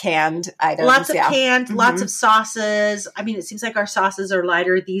 Lots of canned items. Lots of canned, lots of sauces. I mean, it seems like our sauces are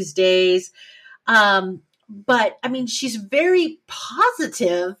lighter these days. But I mean, she's very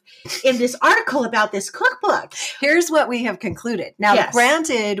positive in this article about this cookbook. Here's what we have concluded. Now,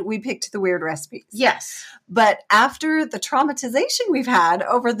 granted, we picked the weird recipes. Yes. But after the traumatization we've had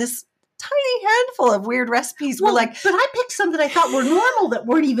over this tiny handful of weird recipes, we're like, but I picked some that I thought were normal that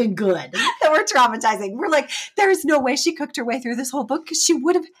weren't even good. That were traumatizing. We're like, there is no way she cooked her way through this whole book because she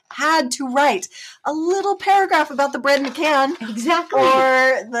would have had to write a little paragraph about the bread in a can. Exactly.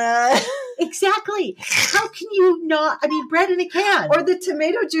 Or the... Exactly. How can you not? I mean, bread in a can. Or the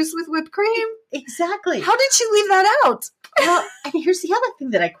tomato juice with whipped cream. Exactly. How did she leave that out? Well, and here's the other thing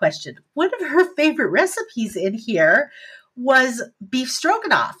that I questioned. One of her favorite recipes in here was beef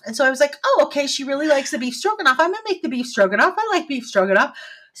stroganoff. And so I was like, oh, okay, she really likes the beef stroganoff. I'm going to make the beef stroganoff. I like beef stroganoff.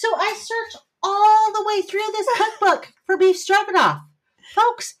 So I searched all the way through this cookbook for beef stroganoff.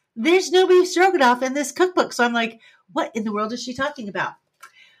 Folks, there's no beef stroganoff in this cookbook. So I'm like, what in the world is she talking about?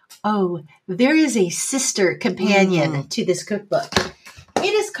 Oh, there is a sister companion to this cookbook.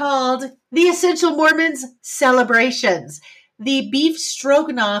 It is called The Essential Mormons Celebrations. The beef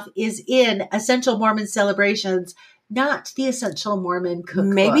stroganoff is in Essential Mormon Celebrations, not the Essential Mormon cookbook.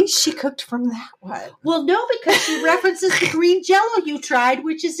 Maybe she cooked from that one. Well, no, because she references the green Jello you tried,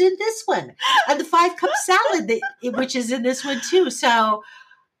 which is in this one, and the 5-cup salad which is in this one too. So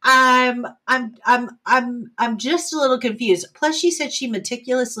I'm just a little confused. Plus, she said she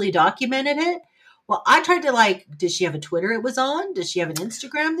meticulously documented it. Well, I tried to did she have a Twitter it was on? Does she have an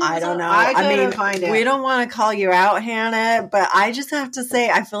Instagram? I don't know. I mean, find it. We don't want to call you out, Hannah, but I just have to say,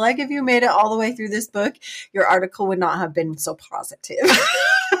 I feel like if you made it all the way through this book, your article would not have been so positive.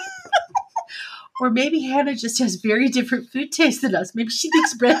 Or maybe Hannah just has very different food taste than us. Maybe she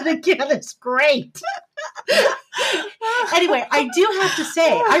thinks bread in a can is great. Anyway, I do have to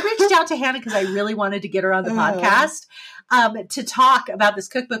say, I reached out to Hannah because I really wanted to get her on the podcast to talk about this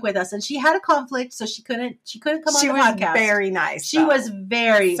cookbook with us. And she had a conflict, so she couldn't come on the podcast. She was very nice. She was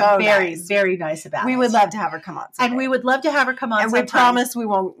very nice about it. We would love to have her come on someday. And we would love to have her come on and sometime. We promise we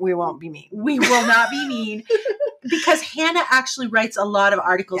won't be mean. We will not be mean. Because Hannah actually writes a lot of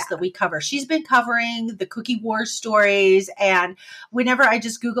articles that we cover. She's been covering the Cookie Wars stories. And whenever I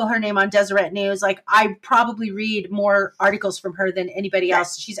just Google her name on Deseret News, I probably read more articles from her than anybody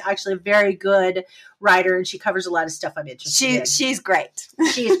else. She's actually a very good writer and she covers a lot of stuff I'm interested in. She's great.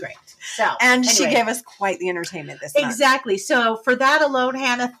 She is great. So, and anyway. She gave us quite the entertainment this month. Exactly. So for that alone,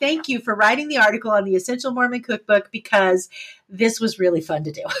 Hannah, thank you for writing the article on the Essential Mormon Cookbook because this was really fun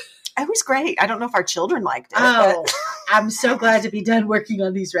to do. It was great. I don't know if our children liked it. Oh, I'm so glad to be done working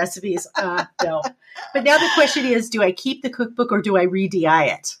on these recipes. No. But now the question is, do I keep the cookbook or do I re-DI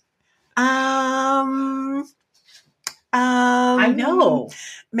it? I know.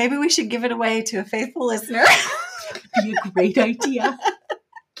 Maybe we should give it away to a faithful listener. Be a great idea.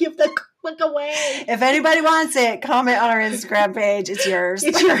 Give the cookbook away. If anybody wants it, comment on our Instagram page. It's yours.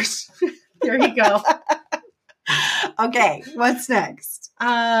 It's yours. There you go. Okay, what's next? Cake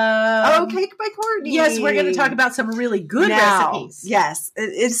by Courtney. Yes, we're going to talk about some really good recipes. Yes,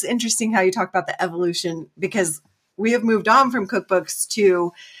 it's interesting how you talk about the evolution because we have moved on from cookbooks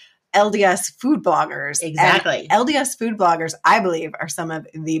to LDS food bloggers. Exactly. And LDS food bloggers, I believe, are some of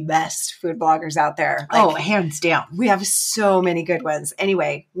the best food bloggers out there. Hands down. We have so many good ones.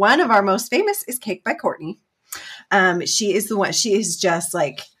 Anyway, one of our most famous is Cake by Courtney. She is the one. She is just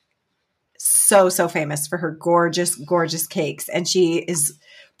so famous for her gorgeous cakes. And she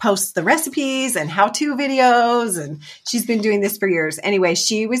posts the recipes and how-to videos. And she's been doing this for years. Anyway,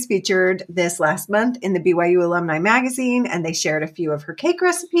 she was featured this last month in the BYU Alumni Magazine, and they shared a few of her cake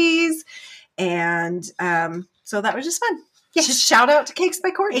recipes. And so that was just fun. Yes. Just shout out to Cakes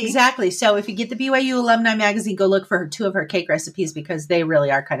by Courtney. Exactly. So if you get the BYU Alumni Magazine, go look for two of her cake recipes because they really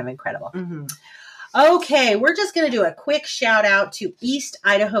are kind of incredible. Mm-hmm. Okay, we're just going to do a quick shout out to East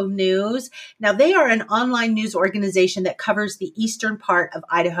Idaho News. Now, they are an online news organization that covers the eastern part of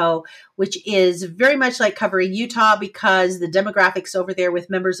Idaho, which is very much like covering Utah because the demographics over there with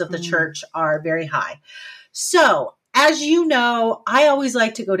members of the church are very high. So, as you know, I always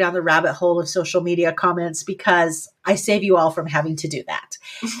like to go down the rabbit hole of social media comments because I save you all from having to do that.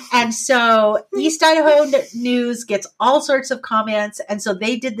 And so East Idaho News gets all sorts of comments. And so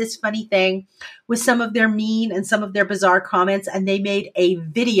they did this funny thing with some of their mean and some of their bizarre comments. And they made a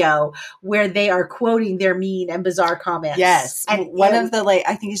video where they are quoting their mean and bizarre comments. Yes. And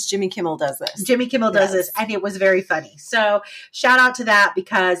I think it's Jimmy Kimmel does this. Jimmy Kimmel does this. And it was very funny. So shout out to that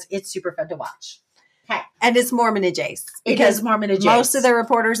because it's super fun to watch. Okay. And it's Mormon adjacent. It is Mormon adjacent. Most of their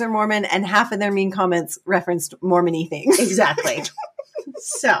reporters are Mormon, and half of their mean comments referenced Mormon-y things. Exactly.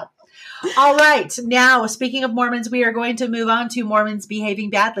 So, all right. Now, speaking of Mormons, we are going to move on to Mormons behaving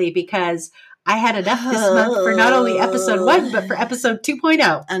badly, because I had enough this month for not only episode 1, but for episode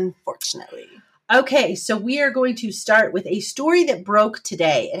 2.0. Unfortunately. Okay, so we are going to start with a story that broke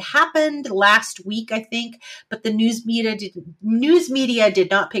today. It happened last week, I think, but the news media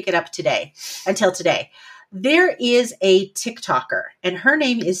did not pick it up until today. There is a TikToker, and her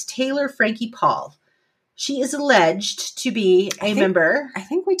name is Taylor Frankie Paul. She is alleged to be a member. I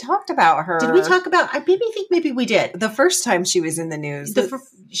think we talked about her. Did we talk about? I maybe we did. The first time she was in the news.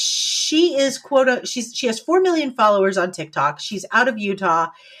 She is she has 4 million followers on TikTok. She's out of Utah.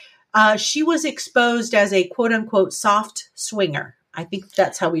 She was exposed as a quote unquote soft swinger. I think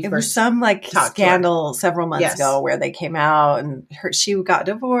that's how we It first was some scandal several months ago where they came out and she got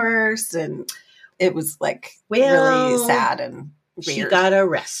divorced, and it was really sad and weird. She got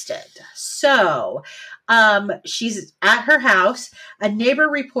arrested. So she's at her house. A neighbor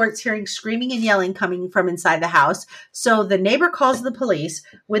reports hearing screaming and yelling coming from inside the house. So the neighbor calls the police.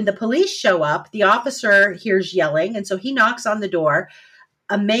 When the police show up, the officer hears yelling, and so he knocks on the door.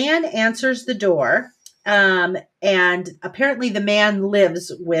 A man answers the door, and apparently the man lives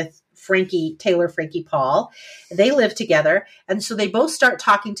with Taylor Frankie Paul. They live together, and so they both start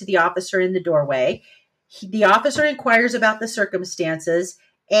talking to the officer in the doorway. The officer inquires about the circumstances,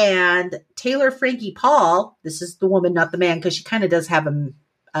 and Taylor Frankie Paul, this is the woman, not the man, because she kind of does have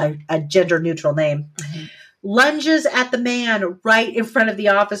a gender-neutral name, lunges at the man right in front of the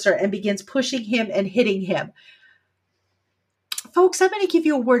officer and begins pushing him and hitting him. Folks, I'm going to give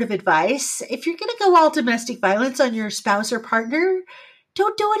you a word of advice. If you're going to go all domestic violence on your spouse or partner,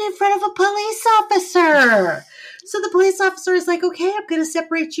 don't do it in front of a police officer. So the police officer is like, okay, I'm going to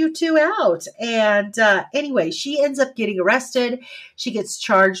separate you two out. And anyway, she ends up getting arrested. She gets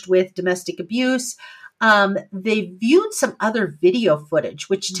charged with domestic abuse. They viewed some other video footage,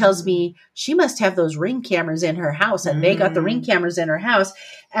 which tells me she must have those Ring cameras in her house, and they got the Ring cameras in her house,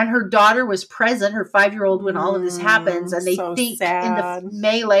 and her daughter was present, her 5-year-old, when all of this happens. And they think sad. In the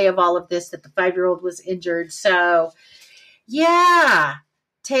melee of all of this that the 5-year-old was injured. So yeah,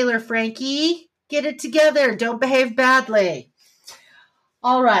 Taylor Frankie, get it together. Don't behave badly.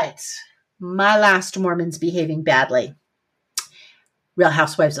 All right. My last Mormons behaving badly. Real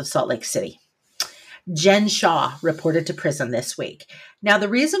Housewives of Salt Lake City. Jen Shaw reported to prison this week. Now, the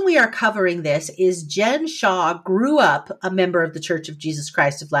reason we are covering this is Jen Shaw grew up a member of the Church of Jesus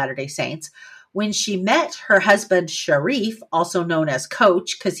Christ of Latter-day Saints. When she met her husband, Sharif, also known as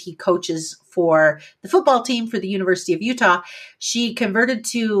Coach, because he coaches for the football team for the University of Utah, she converted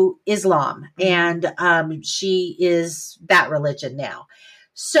to Islam, and she is that religion now.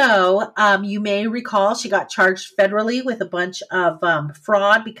 So you may recall she got charged federally with a bunch of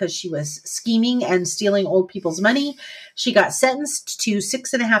fraud because she was scheming and stealing old people's money. She got sentenced to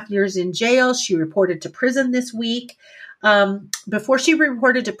 6.5 years in jail. She reported to prison this week. Before she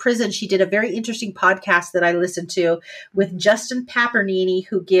reported to prison, she did a very interesting podcast that I listened to with Justin Papernini,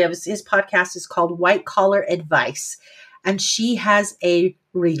 who his podcast is called White Collar Advice. And she has a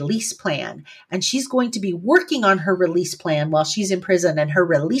release plan, and she's going to be working on her release plan while she's in prison. And her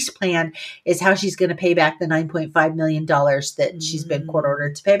release plan is how she's going to pay back the $9.5 million that she's been court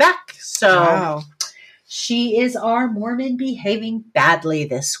ordered to pay back. So she is our Mormon behaving badly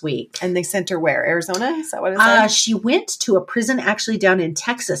this week. And they sent her where? Arizona? Is that what it is? She went to a prison actually down in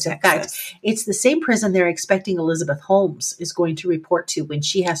Texas. In fact, it's the same prison they're expecting Elizabeth Holmes is going to report to when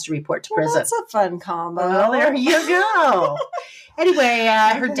she has to report to prison. That's a fun combo. Well, there you go. Anyway,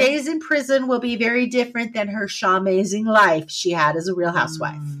 her days in prison will be very different than her Shaw-mazing life she had as a Real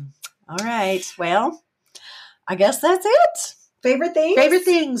Housewife. All right. Well, I guess that's it. Favorite things? Favorite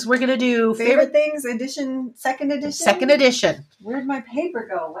things. We're going to do favorite things edition, second edition. Second edition. Where'd my paper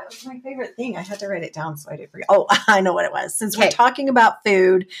go? What was my favorite thing? I had to write it down so I didn't forget. Oh, I know what it was. Since we're talking about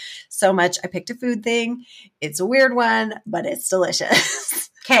food so much, I picked a food thing. It's a weird one, but it's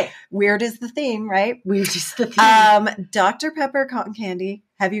delicious. Okay. Weird is the theme, right? Weird is the theme. Dr. Pepper cotton candy.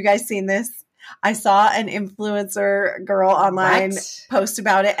 Have you guys seen this? I saw an influencer girl online post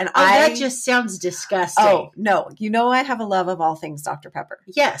about it, and that just sounds disgusting. Oh, no. You know I have a love of all things Dr. Pepper.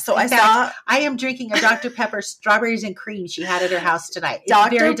 Yes. So I am drinking a Dr. Pepper strawberries and cream she had at her house tonight. It's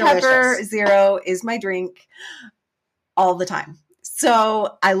Dr. very delicious. Pepper Zero is my drink all the time.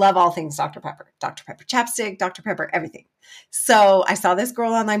 So I love all things Dr. Pepper. Dr. Pepper chapstick, Dr. Pepper, everything. So I saw this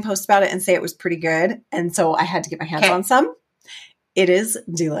girl online post about it and say it was pretty good. And so I had to get my hands on some. It is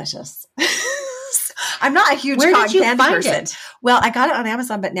delicious. I'm not a huge cotton candy person. Well, I got it on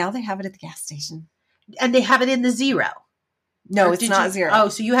Amazon, but now they have it at the gas station. And they have it in the zero. No, it's not zero. Oh,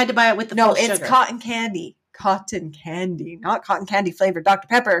 so you had to buy it with the full sugar. No, it's cotton candy. Cotton candy, not cotton candy flavored Dr.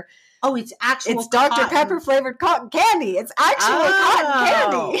 Pepper. Oh, it's actual It's Dr. Pepper flavored cotton candy. It's actually cotton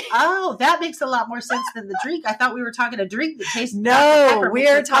candy. Oh, that makes a lot more sense than the drink. I thought we were talking a drink that tastes Dr. No, Pepper we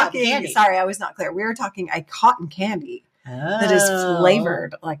are talking, sorry, I was not clear. We are talking a cotton candy that is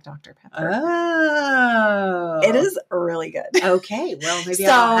flavored like Dr. Pepper. Oh. It is really good. Okay, well, maybe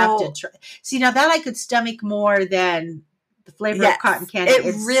I'll have to try. See, now that I could stomach more than the flavor of cotton candy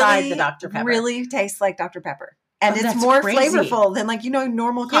inside the Dr. Pepper. It really tastes like Dr. Pepper. And it's more flavorful than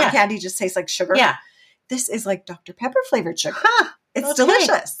normal cotton candy just tastes like sugar. Yeah. This is like Dr. Pepper flavored sugar. Huh, it's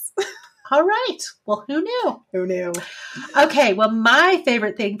delicious. All right. Well, who knew? Who knew? Okay. Well, my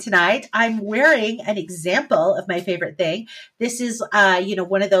favorite thing tonight, I'm wearing an example of my favorite thing. This is,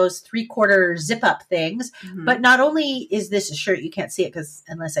 one of those 3/4 zip up things. Mm-hmm. But not only is this a shirt, you can't see it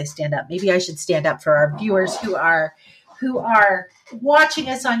unless I stand up. Maybe I should stand up for our viewers who are watching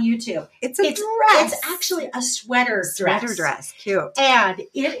us on YouTube. It's a dress. It's actually a sweater dress. Cute. And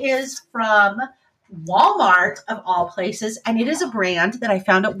it is from Walmart, of all places. And it is a brand that I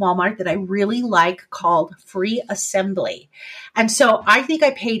found at Walmart that I really like called Free Assembly. And so I think I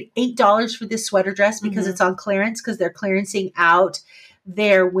paid $8 for this sweater dress because it's on clearance, because they're clearancing out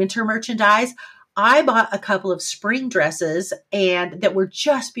their winter merchandise. I bought a couple of spring dresses and that were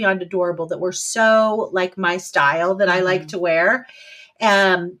just beyond adorable, that were so like my style that I like to wear.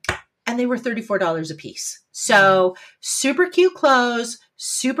 And they were $34 a piece. So super cute clothes,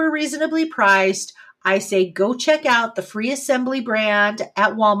 super reasonably priced. I say, go check out the Free Assembly brand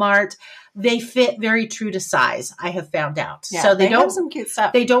at Walmart. They fit very true to size, I have found out. Yeah, so they don't have some cute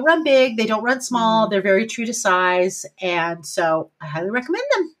stuff. They don't run big. They don't run small. They're very true to size. And so I highly recommend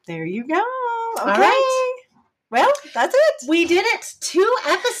them. There you go. Okay. All right. Well, that's it. We did it. 2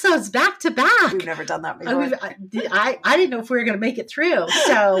 episodes back to back. We've never done that before. I didn't know if we were going to make it through.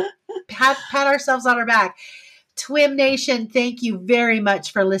 So pat ourselves on our back. Twim Nation, thank you very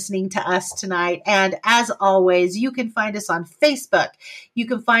much for listening to us tonight. And as always, you can find us on Facebook. You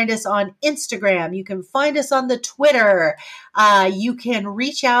can find us on Instagram. You can find us on the Twitter. You can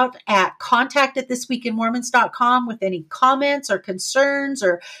reach out at contact@thisweekinmormons.com with any comments or concerns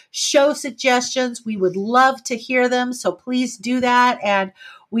or show suggestions. We would love to hear them. So please do that. And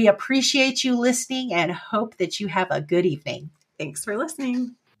we appreciate you listening and hope that you have a good evening. Thanks for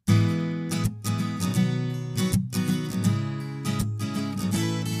listening.